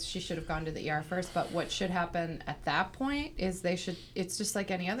don't know if she should have gone to the ER first, but what should happen at that point is it's just like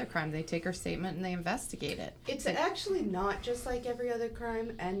any other crime. They take her statement and they investigate it. it's actually not just like every other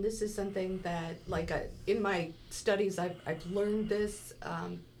crime, and this is something that, like, in my studies, I've learned this.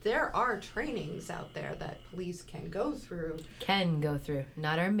 There are trainings out there that police can go through. Can go through,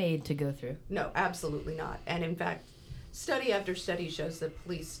 not are made to go through. No, absolutely not. And in fact, study after study shows that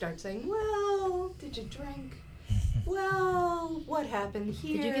police start saying, well, did you drink? Well, what happened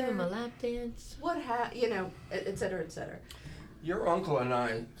here? Did you give him a lap dance? you know, et cetera, et cetera. Your uncle and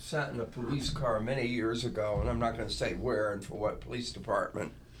I sat in a police car many years ago, and I'm not going to say where and for what police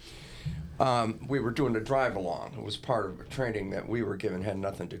department. We were doing a drive-along. It was part of a training that we were given, had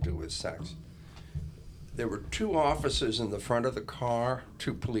nothing to do with sex. There were two officers in the front of the car,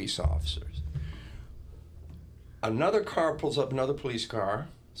 two police officers. Another car pulls up, another police car,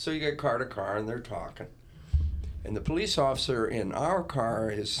 so you get car to car, and they're talking. And the police officer in our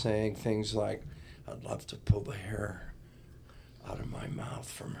car is saying things like, I'd love to pull the hair out of my mouth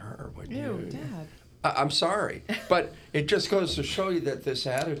from her. Would Ew, you? Dad. I'm sorry, but it just goes to show you that this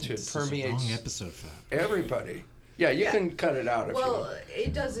attitude This is a wrong permeates episode for that. everybody. Yeah, you Yeah. can cut it out if you Well, want.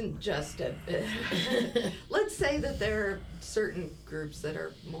 it doesn't just. Let's say that there are certain groups that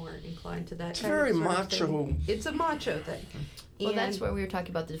are more inclined to that. It's kind of very sort of macho. thing. It's a macho thing. Well, that's And- where we were talking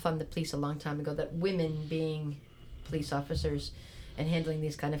about the defund the police a long time ago. That women being police officers and handling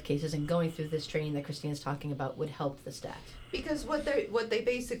these kind of cases and going through this training that Christina's talking about would help the stat. Because what they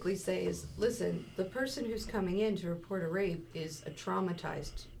basically say is, listen, the person who's coming in to report a rape is a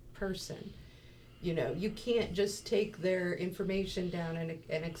traumatized person. You know, you can't just take their information down and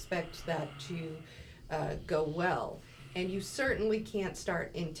expect that to go well. And you certainly can't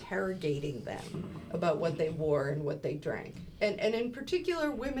start interrogating them about what they wore and what they drank. And in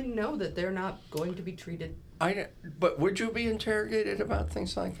particular, women know that they're not going to be treated. But would you be interrogated about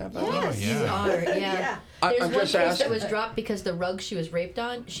things like that? by the way? Yes, yeah. you are. Yeah. Yeah. There's I'm one just case asking. that was dropped because the rug she was raped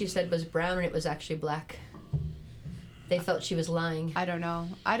on, she said was brown and it was actually black. They felt she was lying. I don't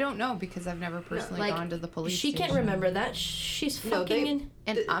know because I've never personally Like, gone to the police she can't station. remember that. She's No, fucking they- in.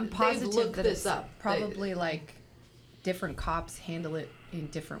 And Th- I'm they've positive looked that this it's up. probably like different cops handle it in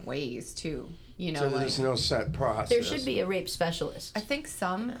different ways too. You know, So like there's no set process. There should be a rape specialist. I think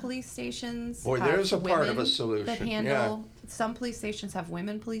some police stations. Boy, have there's a part of a women solution, that yeah. handle. Some police stations have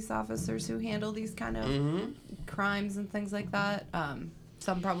women police officers who handle these kind of Mm-hmm. crimes and things like that.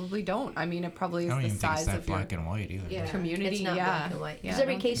 Some probably don't. I mean, it probably I is don't the even think it's size that of your black and white either. Yeah. community. It's not yeah, black and white. Yeah, Because I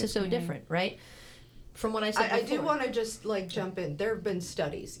every don't case think is so it's- different, right? From what I said I before. do want to just like jump in. There have been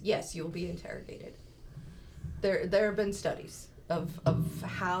studies. Yes, you'll be interrogated. There have been studies of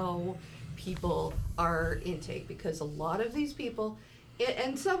how people are intake, because a lot of these people,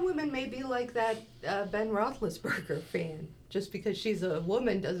 and some women may be like that Ben Roethlisberger fan. Just because she's a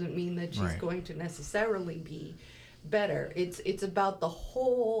woman doesn't mean that she's Right. going to necessarily be better. It's about the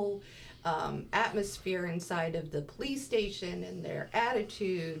whole atmosphere inside of the police station and their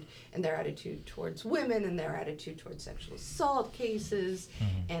attitude towards women and their attitude towards sexual assault cases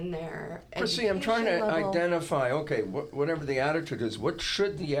and their See, I'm trying to education level. identify, okay, whatever the attitude is, what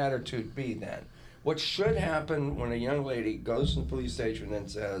should the attitude be then? What should happen when a young lady goes to the police station and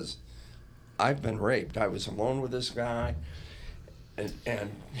says, I've been raped. I was alone with this guy.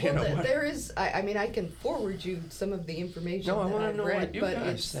 And you know what? there is. I mean, I can forward you some of the information. No, I that wanna I've know read, what you but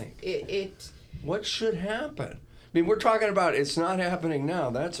guys think. It What should happen? I mean, we're talking about it's not happening now.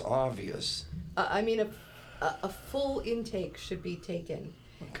 That's obvious. I mean, a full intake should be taken,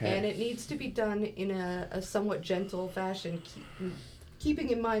 Okay. and it needs to be done in a somewhat gentle fashion, keeping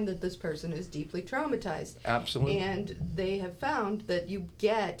in mind that this person is deeply traumatized. Absolutely. And they have found that you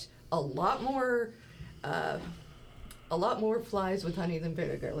get a lot more flies with honey than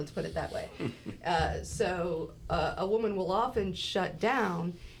vinegar. Let's put it that way. So a woman will often shut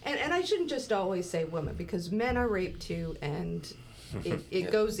down, and I shouldn't just always say women, because men are raped too, and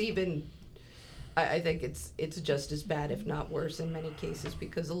it goes even. I think it's just as bad, if not worse, in many cases,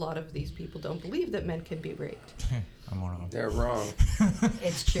 because a lot of these people don't believe that men can be raped. I'm one of them. They're wrong.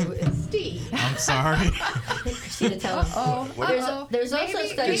 It's true. Steve. I'm sorry. Christina, tell him. There's also Maybe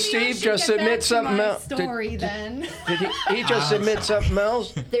studies. Did Steve I should just get back admit to something my else? Story then. Did he just admit something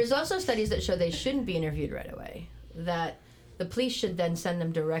else? There's also studies that show they shouldn't be interviewed right away. That the police should then send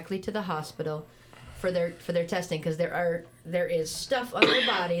them directly to the hospital for their testing, because there is stuff on their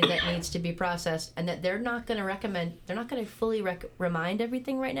body that needs to be processed, and that they're not going to fully remind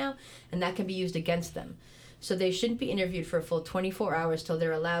everything right now, and that can be used against them. So they shouldn't be interviewed for a full 24 hours till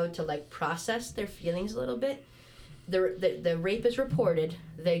they're allowed to process their feelings a little bit. The rape is reported.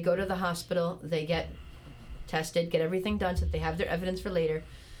 They go to the hospital. They get tested, get everything done so that they have their evidence for later.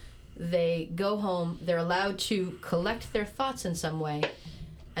 They go home. They're allowed to collect their thoughts in some way,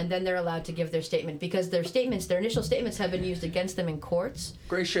 and then they're allowed to give their statement, because their initial statements have been used against them in courts.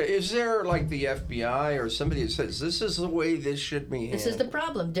 Gracia, is there the FBI or somebody that says this is the way this should be handled? This is the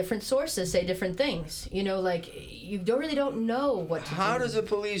problem. Different sources say different things. You really don't know what to do. How does the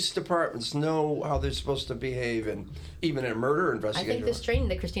police departments know how they're supposed to behave, and even in a murder I investigation? think this training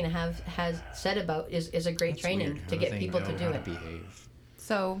that Christina has said about is a great That's training weird to how get they people know to do how it. behave.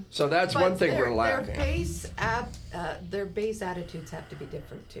 So So that's But one thing we're lacking. Their base attitudes have to be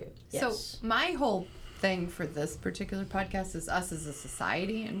different too. Yes. So my whole thing for this particular podcast is us as a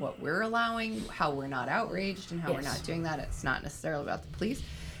society and what we're allowing, how we're not outraged and how we're Yes. not doing that. It's not necessarily about the police.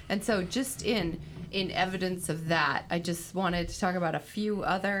 And so just in evidence of that, I just wanted to talk about a few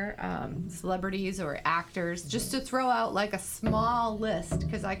other celebrities or actors, just to throw out a small list,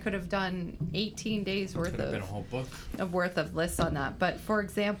 because I could have done 18 days worth Could have been a whole book. of lists on that. But for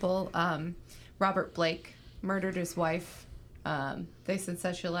example, Robert Blake murdered his wife. They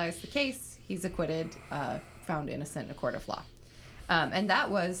sensationalized the case. He's acquitted, found innocent in a court of law. And that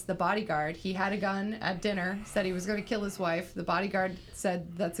was the bodyguard. He had a gun at dinner, said he was going to kill his wife. The bodyguard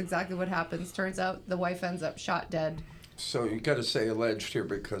said that's exactly what happens. Turns out the wife ends up shot dead So you got to say alleged here,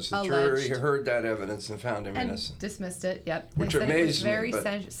 because the jury Alleged. heard that evidence and found him and innocent. dismissed it. Yep. Which they said it was amazed me, very but-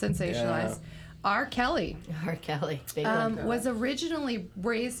 sensationalized. R. Kelly R. Kelly, big one. was originally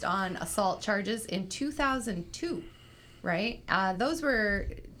raised on assault charges in 2002, right?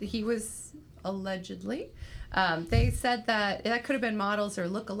 He was allegedly, they said that could have been models or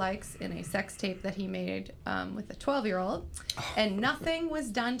lookalikes in a sex tape that he made with a 12-year-old. And nothing was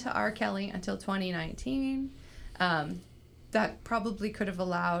done to R. Kelly until 2019. That probably could have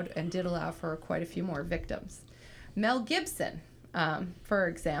allowed and did allow for quite a few more victims. Mel Gibson, for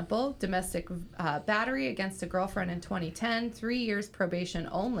example, domestic battery against a girlfriend in 2010, 3 years probation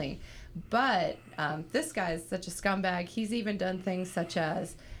only. But this guy is such a scumbag. He's even done things such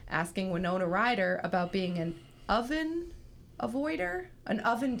as asking Winona Ryder about being an oven avoider, an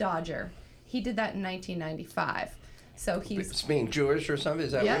oven dodger. He did that in 1995. So he's It's being Jewish or something?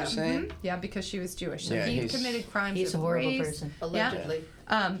 Is that what you're saying? mhm. Yeah, because she was Jewish. So Yeah, he he's- committed crimes He's a of horrible race. person. Allegedly.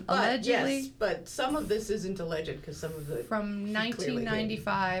 But, Allegedly. yes, but some of this isn't alleged, because some of the From he clearly did.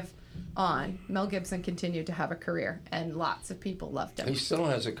 1995 on, Mel Gibson continued to have a career, and lots of people loved him. He still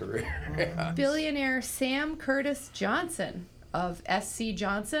has a career. Yeah. Billionaire Sam Curtis Johnson of SC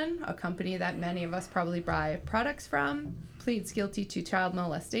Johnson, a company that many of us probably buy products from, pleads guilty to child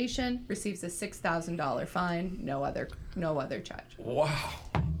molestation, receives a $6,000 fine, no other charge. Wow.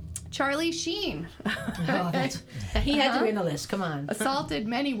 Charlie Sheen He had to be on the list. Come on. assaulted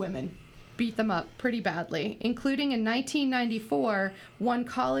many women, beat them up pretty badly, including in 1994, one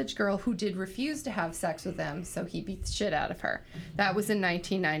college girl who did refuse to have sex with him, so he beat the shit out of her. That was in Was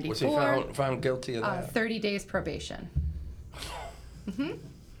he 1994. found guilty of that? 30 days probation. You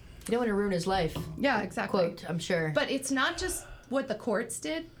don't want to ruin his life. Yeah, exactly. Quote, I'm sure. But it's not just what the courts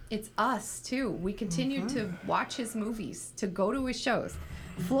did, it's us too. We continued to watch his movies, to go to his shows.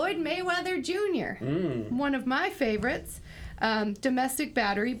 Floyd Mayweather Jr., one of my favorites, Domestic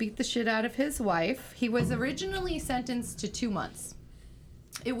battery, beat the shit out of his wife. He was originally sentenced to 2 months.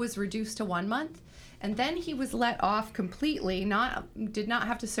 It was reduced to 1 month, and then he was let off completely, did not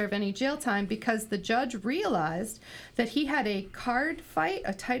have to serve any jail time, because the judge realized that he had a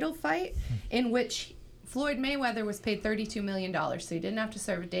title fight, in which Floyd Mayweather was paid $32 million, so he didn't have to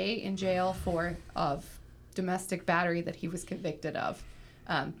serve a day in jail of domestic battery that he was convicted of,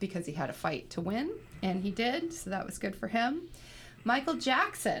 because he had a fight to win, and he did, so that was good for him. Michael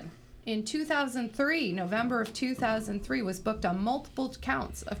Jackson, in 2003, November of 2003, was booked on multiple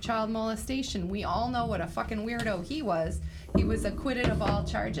counts of child molestation. We all know what a fucking weirdo he was. He was acquitted of all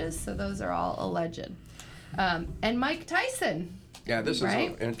charges, so those are all alleged. And Mike Tyson. Yeah, this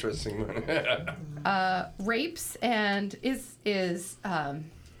right? is an interesting one. Rapes and is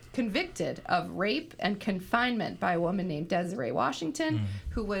convicted of rape and confinement by a woman named Desiree Washington,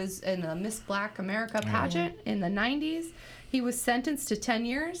 who was in the Miss Black America pageant in the 90s. He was sentenced to 10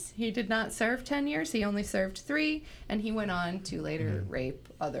 years. He did not serve 10 years. He only served 3, and he went on to later rape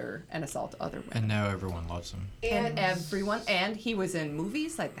and assault other women. And now everyone loves him. And he was in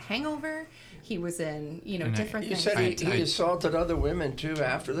movies like The Hangover. He was in, different You things. said he assaulted other women, too,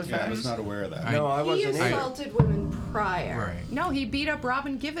 after the Yeah, I fact? was not aware of that. No, I He wasn't either. assaulted women prior. Right. No, he beat up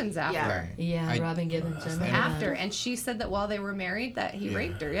Robin Givens after. Yeah. Right. Yeah, Robin Gibbons. I remember After, that. and she said that while they were married that he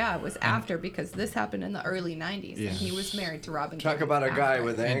raped her. Yeah, it was after, because this happened in the early 90s, Yeah. and he was married to Robin Talk Givens about a guy after.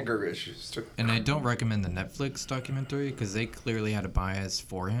 with anger issues, too. And I don't recommend the Netflix documentary because they clearly had a bias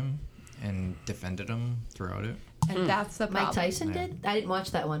for him and defended him throughout it. And that's the problem. Mike Tyson did? I didn't watch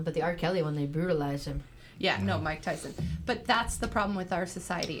that one, but the R. Kelly one, they brutalized him. Yeah, no, Mike Tyson. But that's the problem with our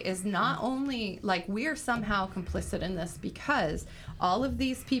society, is not only, like, we are somehow complicit in this, because all of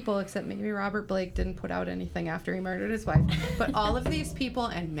these people, except maybe Robert Blake didn't put out anything after he murdered his wife, but all of these people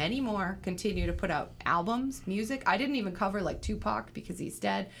and many more continue to put out albums, music. I didn't even cover, like, Tupac because he's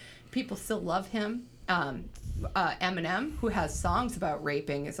dead. People still love him. Eminem, who has songs about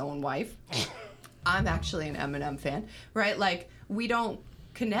raping his own wife. I'm actually an Eminem fan, right? Like, we don't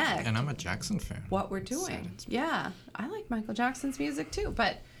connect And I'm a Jackson fan. what we're doing. Yeah, I like Michael Jackson's music too,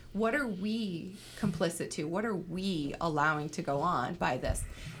 but what are we complicit to? What are we allowing to go on by this?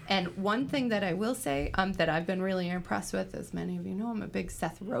 And one thing that I will say that I've been really impressed with, as many of you know, I'm a big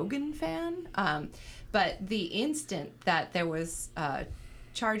Seth Rogen fan, but the instant that there was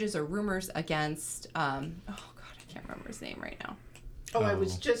charges or rumors against, oh God, I can't remember his name right now. Oh, I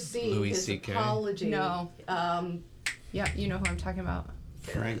was just seeing Louis his C.K.? apology. No. Yeah, you know who I'm talking about.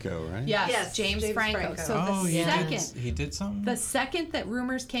 Franco, right? Yes, James Franco. So Oh, the second he did something? The second that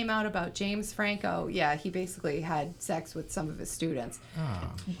rumors came out about James Franco, yeah, he basically had sex with some of his students.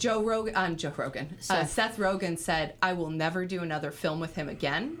 Oh. Seth Rogen said, I will never do another film with him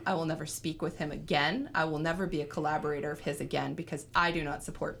again. I will never speak with him again. I will never be a collaborator of his again, because I do not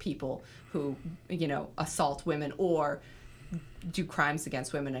support people who, assault women or do crimes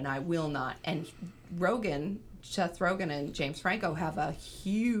against women, and I will not. And Seth Rogen and James Franco have a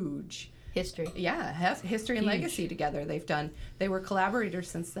huge History. history and legacy together. They were collaborators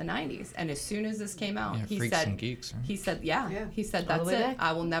since the 90s, and as soon as this came out, Yeah, he Freaks said and Geeks, right? he said All that's the way it. back.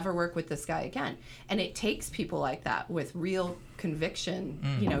 I will never work with this guy again. And it takes people like that with real conviction,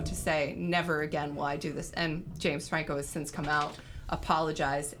 to say never again will I do this. And James Franco has since come out,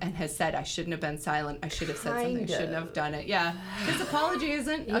 apologized, and has said, I shouldn't have been silent. I should have said something. I shouldn't have done it. Yeah. His apology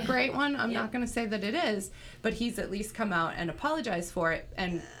isn't a great one. I'm not going to say that it is, but he's at least come out and apologized for it.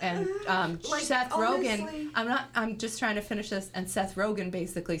 And Like, Seth honestly- Rogen, I'm just trying to finish this. And Seth Rogen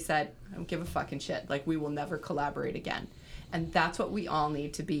basically said, I don't give a fucking shit. Like, we will never collaborate again. And that's what we all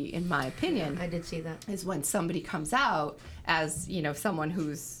need to be, in my opinion, I did see that. is when somebody comes out as, someone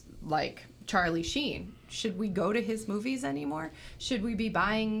who's like Charlie Sheen. Should we go to his movies anymore? Should we be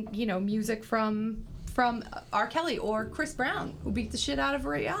buying, music from R. Kelly or Chris Brown, who beat the shit out of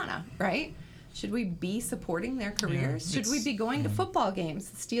Rihanna, right? Should we be supporting their careers? Should we be going to football games,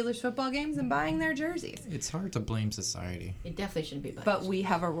 the Steelers football games, and buying their jerseys? It's hard to blame society. It definitely shouldn't be biased. But we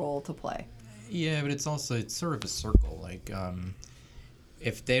have a role to play. Yeah, but it's sort of a circle. Like,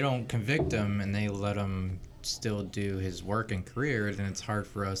 if they don't convict him and they let him still do his work and career, then it's hard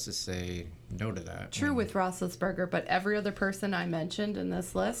for us to say no to that. True with Roethlisberger, but every other person I mentioned in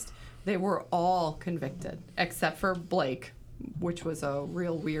this list, they were all convicted, except for Blake, which was a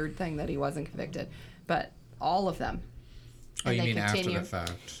real weird thing that he wasn't convicted. But all of them. Oh, And you they mean after continue- the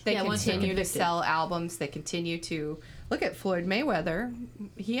fact? They Yeah, once they're continue to convicted. sell albums. They continue to look at Floyd Mayweather.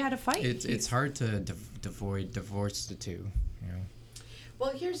 He had a fight. It's hard to divorce the two.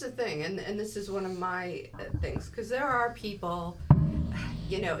 Well, here's the thing, and this is one of my things, because there are people,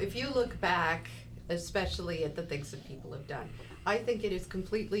 if you look back especially at the things that people have done. I think it is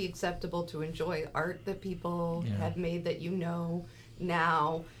completely acceptable to enjoy art that people Yeah. have made that you know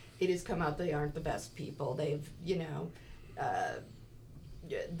now. It has come out they aren't the best people. They've,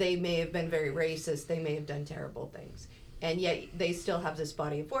 they may have been very racist. They may have done terrible things. And yet they still have this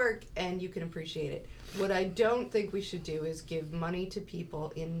body of work and you can appreciate it. What I don't think we should do is give money to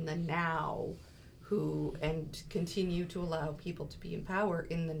people in the now and continue to allow people to be in power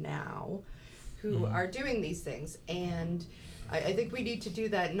in the now who are doing these things. And I think we need to do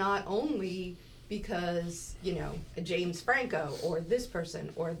that not only because, James Franco or this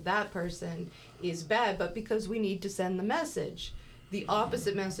person or that person is bad, but because we need to send the message, the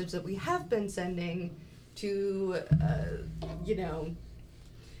opposite message that we have been sending to,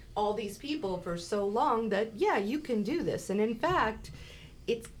 all these people for so long that, yeah, you can do this. And in fact,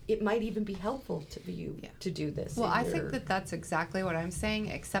 it might even be helpful to you to do this. Well, I think that that's exactly what I'm saying,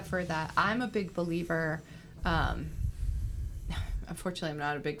 except for that I'm a big believer. Unfortunately, I'm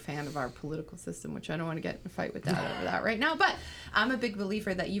not a big fan of our political system, which I don't want to get in a fight with that over that right now. But I'm a big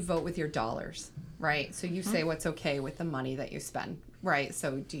believer that you vote with your dollars, right? So you say what's okay with the money that you spend, right?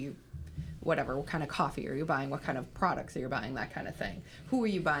 So do you, whatever, what kind of coffee are you buying? What kind of products are you buying? That kind of thing. Who are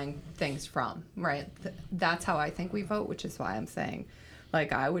you buying things from, right? That's how I think we vote, which is why I'm saying,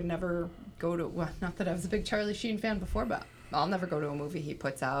 like, I would never go to, well, not that I was a big Charlie Sheen fan before, but I'll never go to a movie he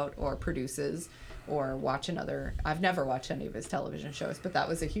puts out or produces or watch another. I've never watched any of his television shows, but that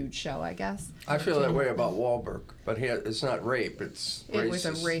was a huge show, I guess. I feel that way about Wahlberg, but it's not rape, it's racist. It was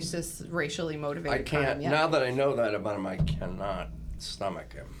a racist, racially motivated I can't, crime, yeah. now that I know that about him, I cannot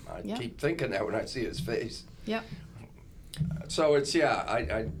stomach him. I Yeah. keep thinking that when I see his face. Yep. So it's, I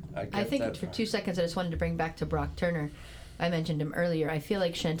get I think that. for 2 seconds, I just wanted to bring back to Brock Turner. I mentioned him earlier. I feel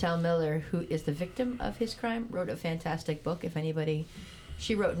like Chantal Miller, who is the victim of his crime, wrote a fantastic book. If anybody,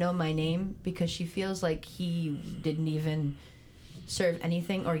 she wrote Know My Name because she feels like he didn't even serve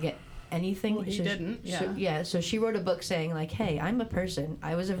anything or get anything. Well, he didn't, yeah. So she wrote a book saying, like, hey, I'm a person.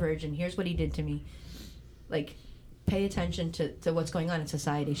 I was a virgin. Here's what he did to me. Like, pay attention to what's going on in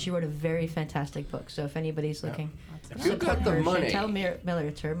society. She wrote a very fantastic book. So if anybody's looking, If you've got the her, money, Chantal Miller,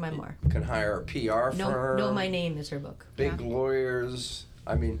 it's her memoir. can hire a PR firm. Know My Name is her book. Big lawyers.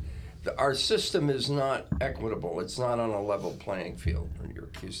 I mean, our system is not equitable. It's not on a level playing field when you're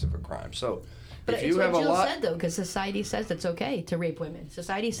accused of a crime. So But if it's you what have a Jill lot... said, though, because society says it's okay to rape women.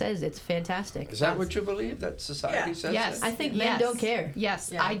 Society says it's fantastic. Is that what you believe? That society says Yes. that? I think men don't care.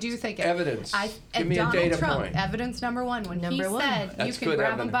 Yes, Yeah. I do think it. Evidence. Give and me a Donald data Trump, point. evidence number one, when Number he one. said you That's can good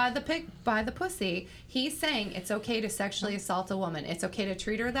grab him evidence. by the pussy, he's saying it's okay to sexually assault a woman. It's okay to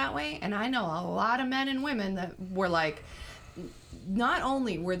treat her that way. And I know a lot of men and women that were like, not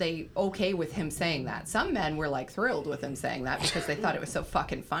only were they okay with him saying that, some men were like thrilled with him saying that because they thought it was so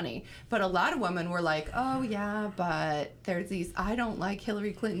fucking funny. But a lot of women were like, oh yeah, but there's these, I don't like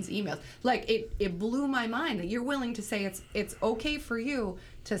Hillary Clinton's emails. Like it blew my mind that you're willing to say it's okay for you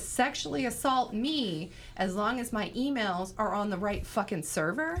to sexually assault me as long as my emails are on the right fucking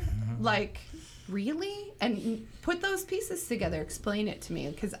server. Like, really? And put those pieces together. Explain it to me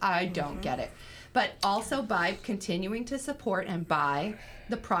because I don't get it. But also by continuing to support and buy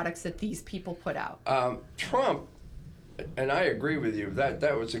the products that these people put out. Trump, and I agree with you,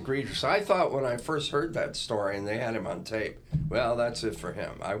 that was egregious. I thought when I first heard that story and they had him on tape, well, that's it for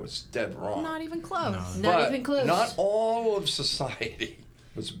him. I was dead wrong. Not even close. Not But even close. Not all of society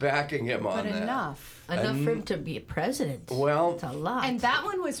was backing him on But that. enough. Enough for him to be a president. Well, It's a lot. And that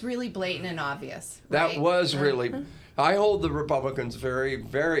one was really blatant and obvious. that right? was really... I hold the Republicans very,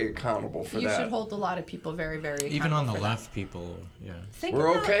 very accountable for You that. should hold a lot of people very, very Even on accountable the for that. left, people, yeah. Think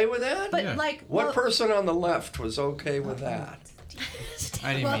We're about- okay with that? But Yeah. like, What well, person on the left was okay with that?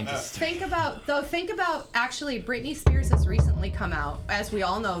 I didn't Well, mean to. think about actually Britney Spears has recently come out. As we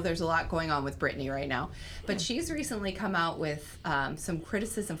all know, there's a lot going on with Britney right now. But she's recently come out with some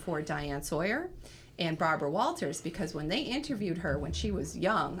criticism for Diane Sawyer and Barbara Walters because when they interviewed her when she was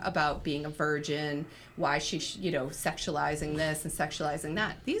young about being a virgin, why she, sexualizing this and sexualizing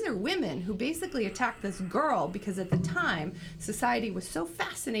that. These are women who basically attacked this girl because at the time society was so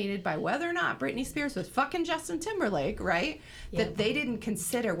fascinated by whether or not Britney Spears was fucking Justin Timberlake, right? Yeah. That they didn't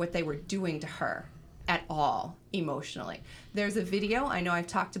consider what they were doing to her at all emotionally. There's a video, I know I've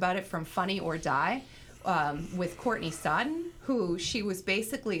talked about it, from Funny or Die, with Courtney Stodden, who she was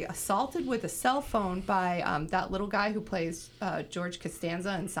basically assaulted with a cell phone by that little guy who plays George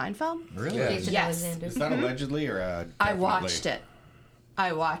Costanza in Seinfeld. Really? Yeah. Jason Yes. Alexander. Is that allegedly or I definitely? watched it.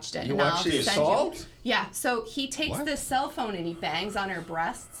 I watched it. You and watched I'll the send you- assault? Yeah. So he takes What? this cell phone and he bangs on her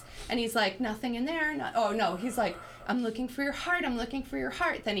breasts, and he's like, "Nothing in there." Oh no, he's like, "I'm looking for your heart. I'm looking for your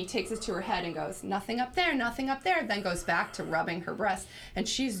heart." Then he takes it to her head and goes, "Nothing up there. Nothing up there." Then goes back to rubbing her breast, and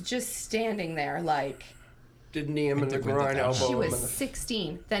she's just standing there like. Didn't knee him in the With the groin, thumb. elbow She him was in the...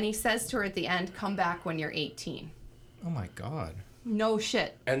 16. Then he says to her at the end, "Come back when you're 18." Oh my god. No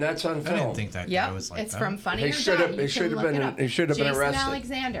shit. And that's on I film. didn't think that guy Yeah, was like it's that. from Funny He or should Die. have- You he should can have look been- it up. he should have been Jason arrested.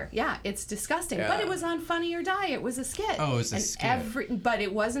 Alexander. Yeah, it's disgusting. But Yeah. it was on Funny or Die. It was a skit. Oh, it was a And skit. But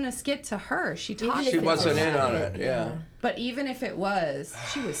it wasn't a skit to her. She Even talked. if She it's wasn't a in on skit, it, yeah. But even if it was,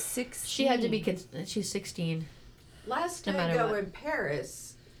 she was 16. She had to be. She's 16. Last No matter Tango what. in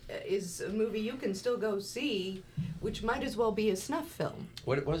Paris is a movie you can still go see, which might as well be a snuff film.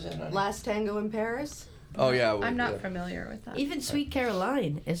 What was it? honey? Last Tango in Paris? Oh, yeah. I'm not yeah. familiar with that. Even Sweet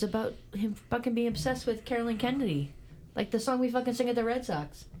Caroline is about him fucking being obsessed with Carolyn Kennedy, like the song we fucking sing at the Red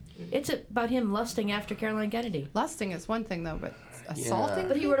Sox. It's about him lusting after Caroline Kennedy. Lusting is one thing, though, but assaulting.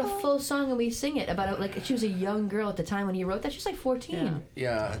 But he wrote a people? full song and we sing it about it. Like she was a young girl at the time when he wrote that. She was like 14.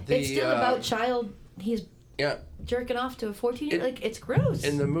 Yeah. It's still about child. He's Yeah. jerking off to a 14. It- Like it's gross.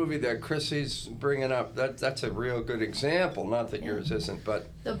 In the movie that Chrissy's bringing up, that's a real good example. Not that yours isn't, but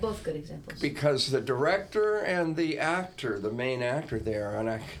They're both good examples. because the director and the actor, the main actor there,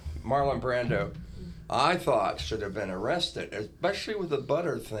 Marlon Brando, I thought should have been arrested, especially with the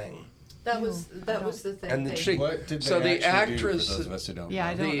butter thing. That was the thing. And the They- chick- What did they so the actually actress, do for those of us who don't Yeah,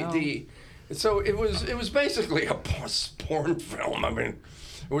 I know? don't know. So it was basically a porn film. I mean,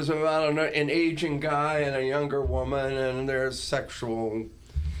 it was about an aging guy and a younger woman, and there's sexual.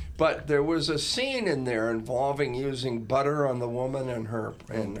 But there was a scene in there involving using butter on the woman and her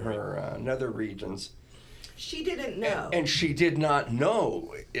nether regions, She didn't know. and she did not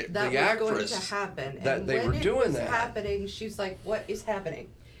know that the was actress going to happen. that and they when were it doing was that. happening, she's like, "What is happening?"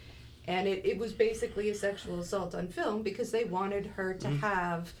 And it was basically a sexual assault on film because they wanted her to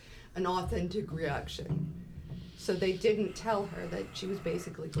have an authentic reaction. So they didn't tell her that she was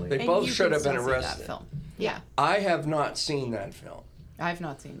basically going. They to... And both you should can have been still see that arrested. film. Yeah, I have not seen that film. I've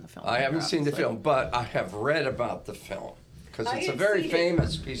not seen the film. I haven't seen the obviously. film, but I have read about the film because I it's a had very seen it.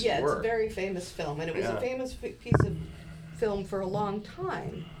 famous piece Yeah, of work. it's a very famous film, and it was Yeah. a famous piece of film for a long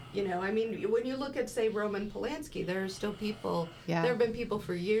time. You know, I mean, when you look at, say, Roman Polanski, there are still people. Yeah. There have been people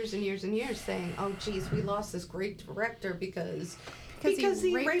for years and years and years saying, "Oh, geez, we lost this great director because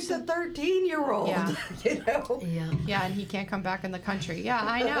he raped a 13-year-old." Yeah. You know. yeah. Yeah, and he can't come back in the country. Yeah,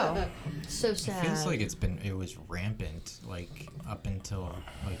 I know. So It sad. feels like it was rampant, like up until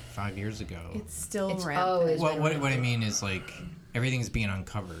like 5 years ago. It's still It's rampant. always Well, been what I rampant. mean is like everything's being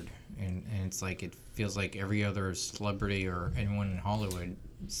uncovered, and it's like it feels like every other celebrity or anyone in Hollywood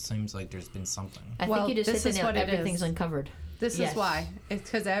seems like there's been something. I Well, think you just this hit is the nail. what it Everything's is. uncovered. This Yes. is why. It's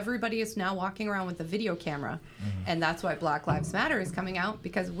because everybody is now walking around with a video camera. And that's why Black Lives Matter is coming out,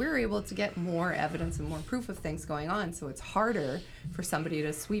 because we're able to get more evidence and more proof of things going on. So it's harder for somebody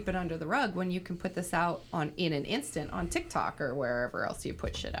to sweep it under the rug when you can put this out in an instant on TikTok or wherever else you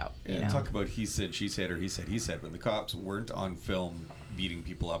put shit out. You Yeah, know? talk about he said, she said, or he said, when the cops weren't on film beating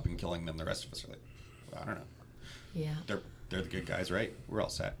people up and killing them, the rest of us are like, I don't know. Yeah. They're the good guys, right? We're all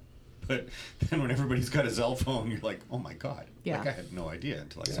set. But then when everybody's got a cell phone, you're like, oh my God. Yeah. Like I had no idea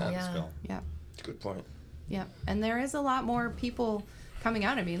until I saw this Yeah. film. Yeah. Good point. Yeah, and there is a lot more people coming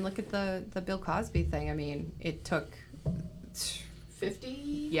out. I mean, look at the Bill Cosby thing. I mean, it took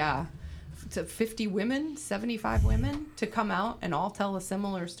 50. to 50 women, 75 women to come out and all tell a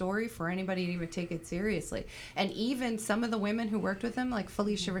similar story for anybody to even take it seriously. And even some of the women who worked with him, like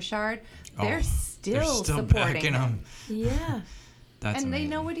Felicia Richard, they're Oh, still supporting backing him. him. Yeah. That's And they amazing.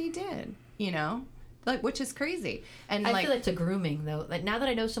 know what he did, you know? Like, which is crazy. And I like, feel it's a grooming though. Like now that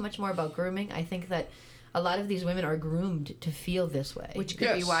I know so much more about grooming, I think that a lot of these women are groomed to feel this way. which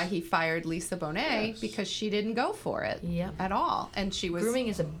could be Yes. why he fired Lisa Bonet, Yes. because she didn't go for it Yep. at all. And she was grooming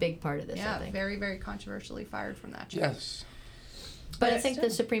is a big part of this. I yeah, think. very, very controversially fired from that show. Yes. But I But think still.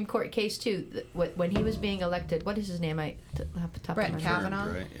 the Supreme Court case too. When he was being elected, what is his name? I have the top Brett of my Kavanaugh.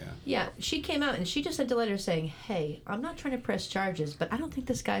 head. Confirmed, right? Yeah. Yeah, she came out and she just sent a letter saying, "Hey, I'm not trying to press charges, but I don't think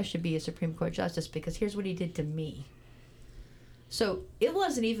this guy should be a Supreme Court justice because here's what he did to me." So it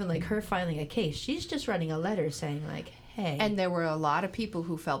wasn't even like her filing a case. She's just writing a letter saying like, "Hey." And there were a lot of people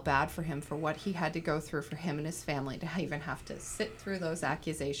who felt bad for him for what he had to go through for him and his family to even have to sit through those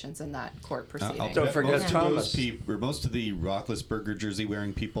accusations in that court proceeding. I'll Don't bet forget most of Thomas. those or most of the Roethlisberger jersey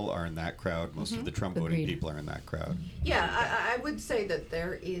wearing people are in that crowd. Most of the Trump voting Agreed. people are in that crowd. Yeah, I would say that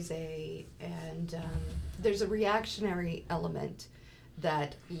there is there's a reactionary element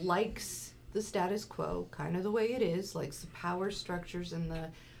that likes the status quo, kind of the way it is, likes the power structures and the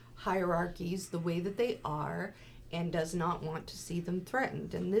hierarchies the way that they are, and does not want to see them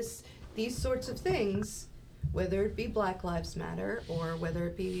threatened. And these sorts of things, whether it be Black Lives Matter or whether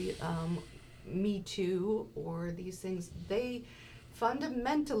it be Me Too or these things, they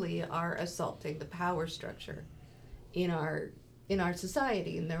fundamentally are assaulting the power structure in our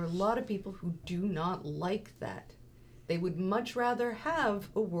society. And there are a lot of people who do not like that. They would much rather have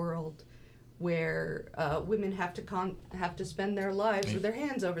a world where women have to spend their lives with their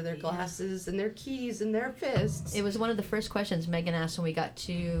hands over their glasses and their keys and their fists. It was one of the first questions Megan asked when we got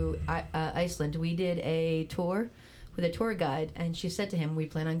to Iceland. We did a tour with a tour guide, and she said to him, we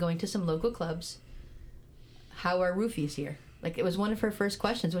plan on going to some local clubs. How are roofies here? Like, it was one of her first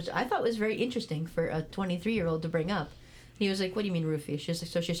questions, which I thought was very interesting for a 23-year-old to bring up. And he was like, what do you mean roofies? She's like,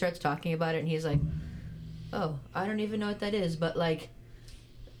 so she starts talking about it, and he's like, oh, I don't even know what that is, but like,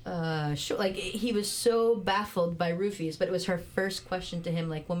 sure. Like, he was so baffled by roofies, but it was her first question to him,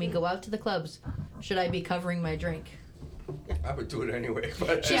 like, when we go out to the clubs, should I be covering my drink? I would do it anyway,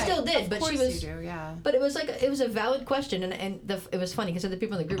 but She still did, but she was. You do, yeah. But it was like it was a valid question, and it was funny because the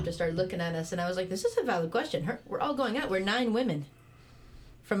people in the group just started looking at us, and I was like, "This is a valid question. We're all going out. We're 9 women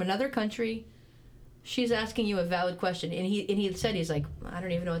from another country. She's asking you a valid question." And he said, he's like, "I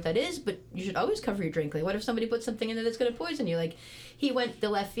don't even know what that is, but you should always cover your drink. Like, what if somebody puts something in there that's going to poison you?" Like, he went the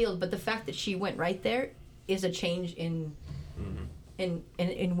left field, but the fact that she went right there is a change in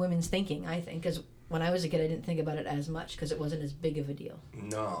women's thinking, I think, because when I was a kid, I didn't think about it as much because it wasn't as big of a deal.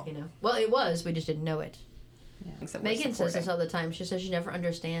 no. You know, well, it was. We just didn't know it. Yeah. So we're Megan says this supporting. all the time. She says she never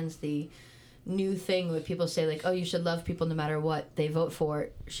understands the new thing where people say, like, oh, you should love people no matter what they vote for.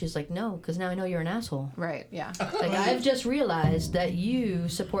 She's like, no, because now I know you're an asshole. Right, yeah. Like, I've just realized that you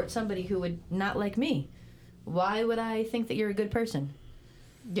support somebody who would not like me. Why would I think that you're a good person?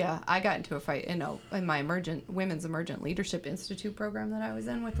 Yeah, I got into a fight in my Women's Emergent Leadership Institute program that I was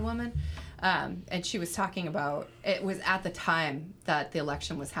in with a woman, and she was talking about, it was at the time that the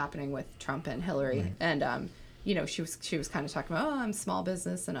election was happening with Trump and Hillary, and you know, she was kind of talking about, oh, I'm small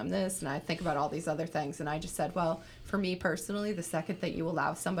business and I'm this, and I think about all these other things, and I just said, well, for me personally, the second that you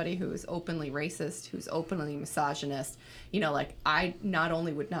allow somebody who is openly racist, who's openly misogynist, you know, like, I not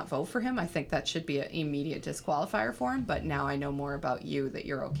only would not vote for him, I think that should be an immediate disqualifier for him, but now I know more about you that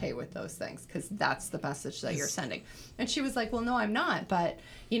you're okay with those things, because that's the message that you're sending. And she was like, well, no, I'm not, but,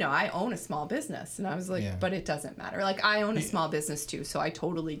 you know, I own a small business. And I was like, but it doesn't matter. Like, I own a small business too, so I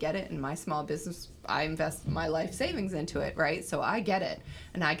totally get it. In my small business, I invest my life savings into it, right? So I get it.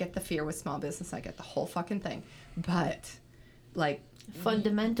 And I get the fear with small business. I get the whole fucking thing. But, like,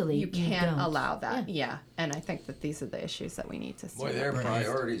 Fundamentally, you can't don't. allow that. Yeah. And I think that these are the issues that we need to see. Boy, their Right.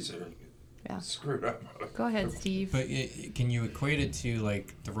 priorities are screwed up. Go ahead, Steve. But can you equate it to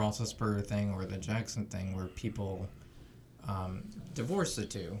like the Roethlisberger thing or the Jackson thing, where people divorce the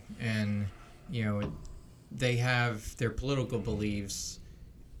two, and you know they have their political beliefs,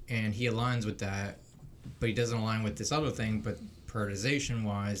 and he aligns with that, but he doesn't align with this other thing. But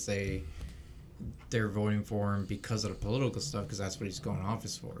prioritization-wise, they're voting for him because of the political stuff, because that's what he's going to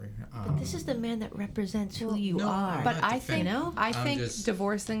office for. But this is the man that represents who you are. But not I defending. think, You know? I think just-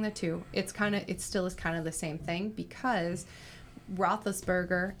 divorcing the two, it still is kind of the same thing, because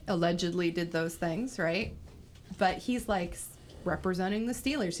Roethlisberger allegedly did those things, right? But he's like representing the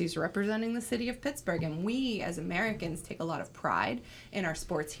Steelers. He's representing the city of Pittsburgh, and we as Americans take a lot of pride in our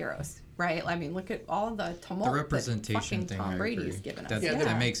sports heroes, right? I mean, look at all the tumult The representation that fucking thing, Tom I Brady's agree. given us. That, Yeah,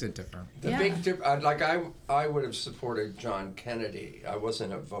 that makes it different. The Yeah. big like I would have supported John Kennedy. I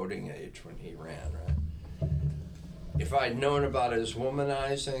wasn't of voting age when he ran, right? If I'd known about his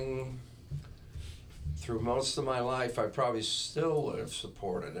womanizing through most of my life, I probably still would have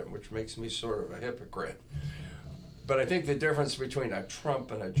supported him, which makes me sort of a hypocrite. But I think the difference between a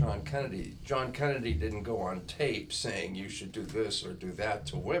Trump and a John Kennedy didn't go on tape saying you should do this or do that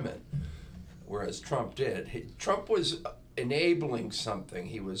to women, whereas Trump did. Trump was enabling something.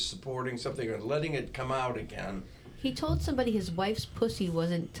 He was supporting something and letting it come out again. He told somebody his wife's pussy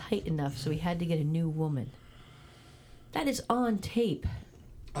wasn't tight enough, so he had to get a new woman. That is on tape.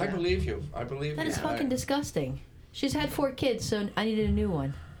 I believe you. I believe That you. is fucking disgusting. She's had 4 kids, so I needed a new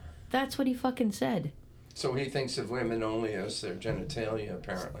one. That's what he fucking said. So he thinks of women only as their genitalia,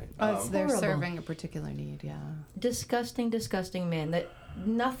 apparently. They're Horrible. serving a particular need, yeah. Disgusting, disgusting man. That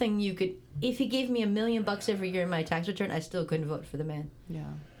nothing you could. If he gave me $1 million every year in my tax return, I still couldn't vote for the man. Yeah.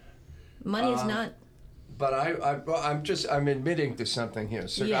 Money is not. But I'm admitting to something here.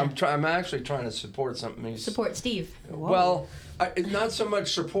 So Yeah. I'm actually trying to support something. Support Steve. Well, not so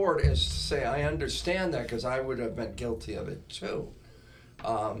much support as to say I understand that, because I would have been guilty of it too.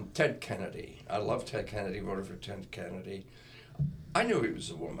 Ted Kennedy. I love Ted Kennedy, voted for Ted Kennedy. I knew he was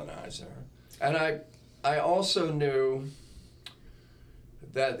a womanizer. And I also knew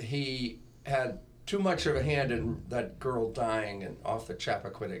that he had too much of a hand in that girl dying off the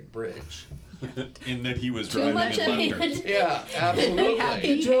Chappaquiddick Bridge. In that he was Too driving much and of left her. it. Yeah, absolutely.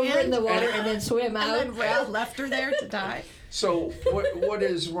 He drove her in the water and then swam out. And then Rail left her there to die. So what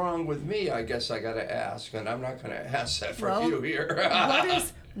is wrong with me, I guess I got to ask, and I'm not going to ask that for Well, you here.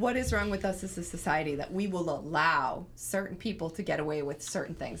 What is wrong with us as a society that we will allow certain people to get away with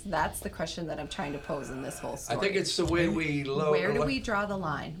certain things? That's the question that I'm trying to pose in this whole I story. think it's the way we Where do we draw the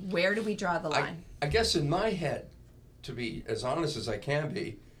line? Where do we draw the I, line? I guess in my head, to be as honest as I can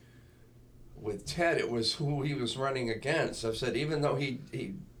be, with Ted, it was who he was running against. I've said even though he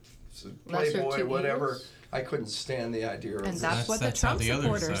Lesser playboy, two whatever, evils? I couldn't stand the idea of And this. that's what the That's how Trump the other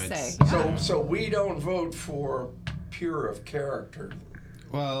supporters sides- say. So we don't vote for pure of character.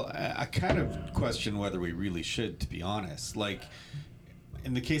 Well, I kind of question whether we really should, to be honest. Like,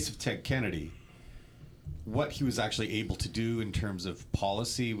 in the case of Ted Kennedy, what he was actually able to do in terms of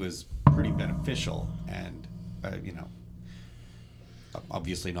policy was pretty beneficial, and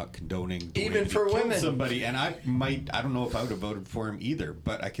obviously not condoning the way Even that he for killed women. somebody. And I don't know if I would have voted for him either,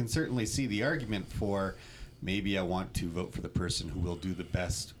 but I can certainly see the argument for maybe I want to vote for the person who will do the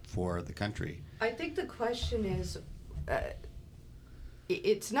best for the country. I think the question is,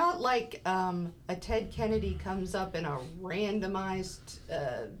 it's not like a Ted Kennedy comes up in a randomized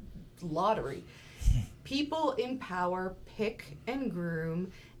lottery. People in power pick and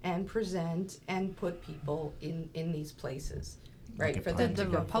groom and present and put people in these places, right? Like a For them Did to the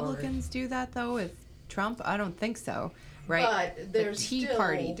go Republicans do that though with Trump? I don't think so. Right? But there's the Tea still-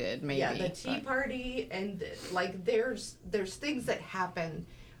 Party did maybe. Yeah, the Tea but- Party, and like there's things that happen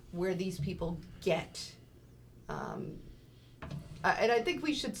where these people get, and I think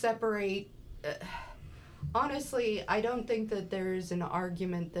we should separate. Honestly, I don't think that there's an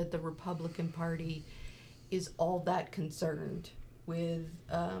argument that the Republican Party is all that concerned with.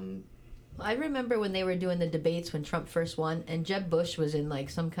 I remember when they were doing the debates when Trump first won, and Jeb Bush was in like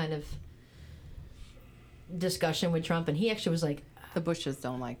some kind of discussion with Trump, and he actually was like, The Bushes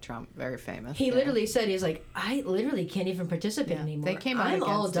don't like Trump. Very famous. he yeah. literally said, he's like, I literally can't even participate Yeah, anymore. they came out I'm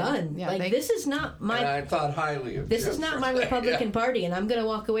all against him. done. Yeah, like they- this is not And my I thought highly of this Jeff is not for my that. Republican Yeah. Party, and I'm going to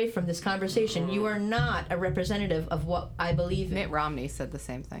walk away from this conversation. You are not a representative of what I believe in. Mitt Romney said the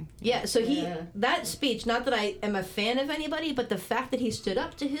same thing. Yeah, so Yeah. that speech, not that I am a fan of anybody, but the fact that he stood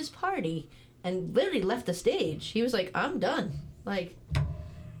up to his party and literally left the stage, he was like, I'm done. Like,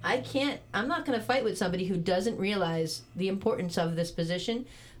 I'm not going to fight with somebody who doesn't realize the importance of this position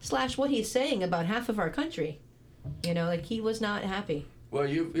 / what he's saying about half of our country. You know, like, he was not happy. Well,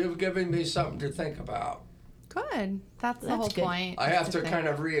 you've given me something to think about. Good. That's the That's whole good. point. I is have to think. kind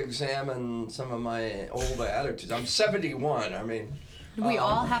of re-examine some of my old attitudes. I'm 71. I mean, We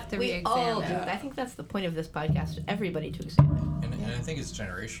all have to We all re-examine. do. I think that's the point of this podcast, everybody to examine. And I think it's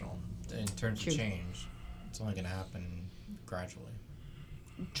generational in terms True. of change. It's only going to happen gradually.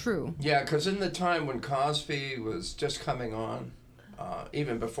 True. yeah, because in the time when Cosby was just coming on,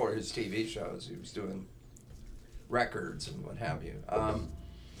 even before his TV shows, he was doing records and what have you.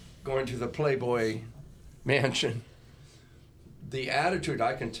 Going to the Playboy Mansion, the attitude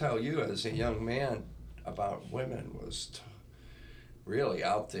I can tell you as a young man about women was really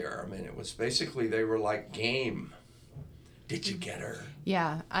out there. I mean, it was basically they were like game. Did you get her?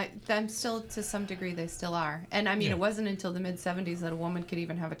 Yeah, I'm still, to some degree, they still are. And I mean, Yeah. it wasn't until the mid-70s that a woman could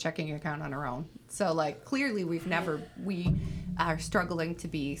even have a checking account on her own. So, like, clearly we are struggling to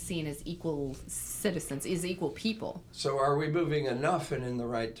be seen as equal citizens, as equal people. So are we moving enough and in the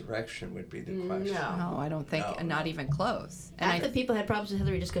right direction would be the question. No. No, I don't think, No, not no. even close. And Half the people had problems with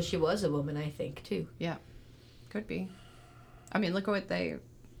Hillary just because she was a woman, I think, too. yeah, could be. I mean, look at what they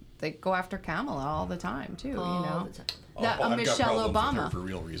go after Kamala all the time, too, All you know? the time. That, I've got Michelle problems with her Obama. for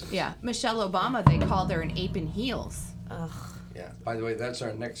real reasons. Yeah, Michelle Obama, they called her an ape in heels. Ugh. Yeah. By the way, that's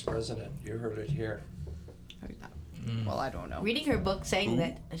our next president. You heard it here. Well, I don't know. Reading her book saying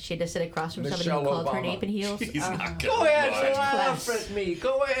that she had to sit across from somebody Michelle who called her an Obama. ape in heels. He's not gonna Go ahead, lie. laugh class. at me.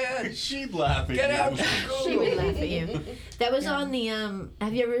 Go ahead. She'd laugh at Get you. out your She would Google. laugh at you. That was on the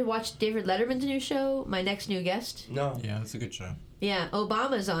have you ever watched David Letterman's new show, My Next New Guest? No. Yeah, that's a good show. Yeah,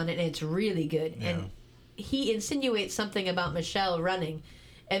 Obama's on it and it's really good. Yeah. And he insinuates something about Michelle running.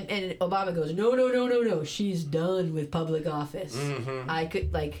 And Obama goes, no, she's done with public office. I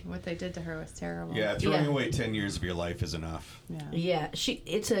could, like... What they did to her was terrible. Yeah, throwing Yeah. away 10 years of your life is enough. Yeah. Yeah,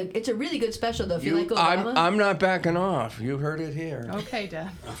 it's a really good special, though, if you like Obama. I'm not backing off. You heard it here. Okay, Deb.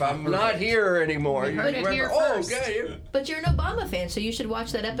 If I'm not here anymore, You you heard it remember, here oh, first. okay. But you're an Obama fan, so you should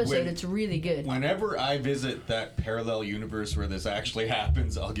watch that episode. When- It's really good. Whenever I visit that parallel universe where this actually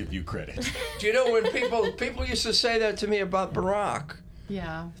happens, I'll give you credit. Do you know when people used to say that to me about Barack?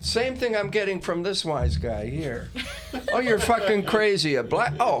 Yeah. Same thing I'm getting from this wise guy here. Oh, you're fucking crazy. A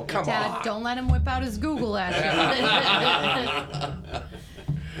black. Oh, come Dad, on. don't let him whip out his Google at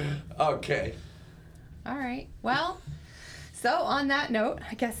Okay. you. All right. Well, so on that note,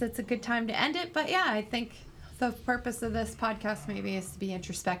 I guess it's a good time to end it. But yeah, I think the purpose of this podcast maybe is to be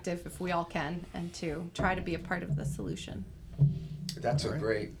introspective if we all can and to try to be a part of the solution. That's a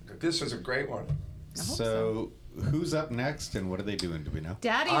great. This is a great one. I hope So, who's up next and what are they doing? Do we know?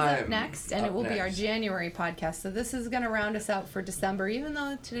 Daddy's up I'm next, and it up will be our next. January podcast. So this is going to round us out for December, even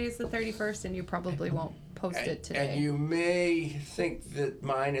though today's the 31st and you probably won't post it today. And you may think that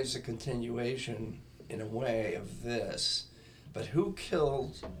mine is a continuation, in a way, of this. But who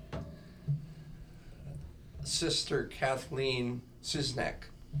killed Sister Kathleen Cisnek?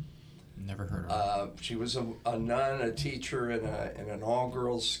 Never heard of it. She was a nun, a teacher in an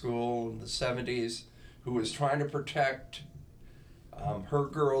all-girls school in the 70s who was trying to protect her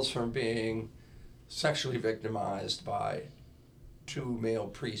girls from being sexually victimized by two male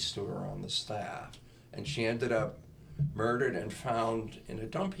priests who were on the staff. And she ended up murdered and found in a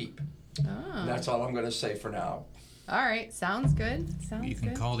dump heap. Oh. And that's all I'm going to say for now. All right. Sounds good. Sounds You can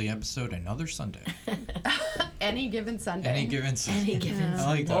good. call the episode Another Sunday. Any given Sunday. Any given Sunday. Any given I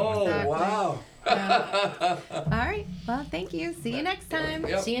like that one. Oh, Exactly. wow. All right. Well, thank you. See you next time.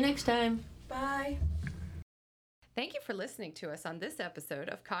 Yep. See you next time. Bye. Thank you for listening to us on this episode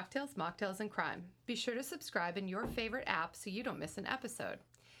of Cocktails, Mocktails, and Crime. Be sure to subscribe in your favorite app so you don't miss an episode.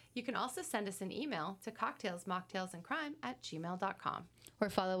 You can also send us an email to cocktailsmocktailsandcrime@gmail.com. Or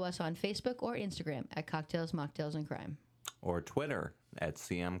follow us on Facebook or Instagram at Cocktails, Mocktails, and Crime. Or Twitter at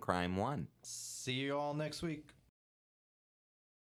CMCrime1. See you all next week.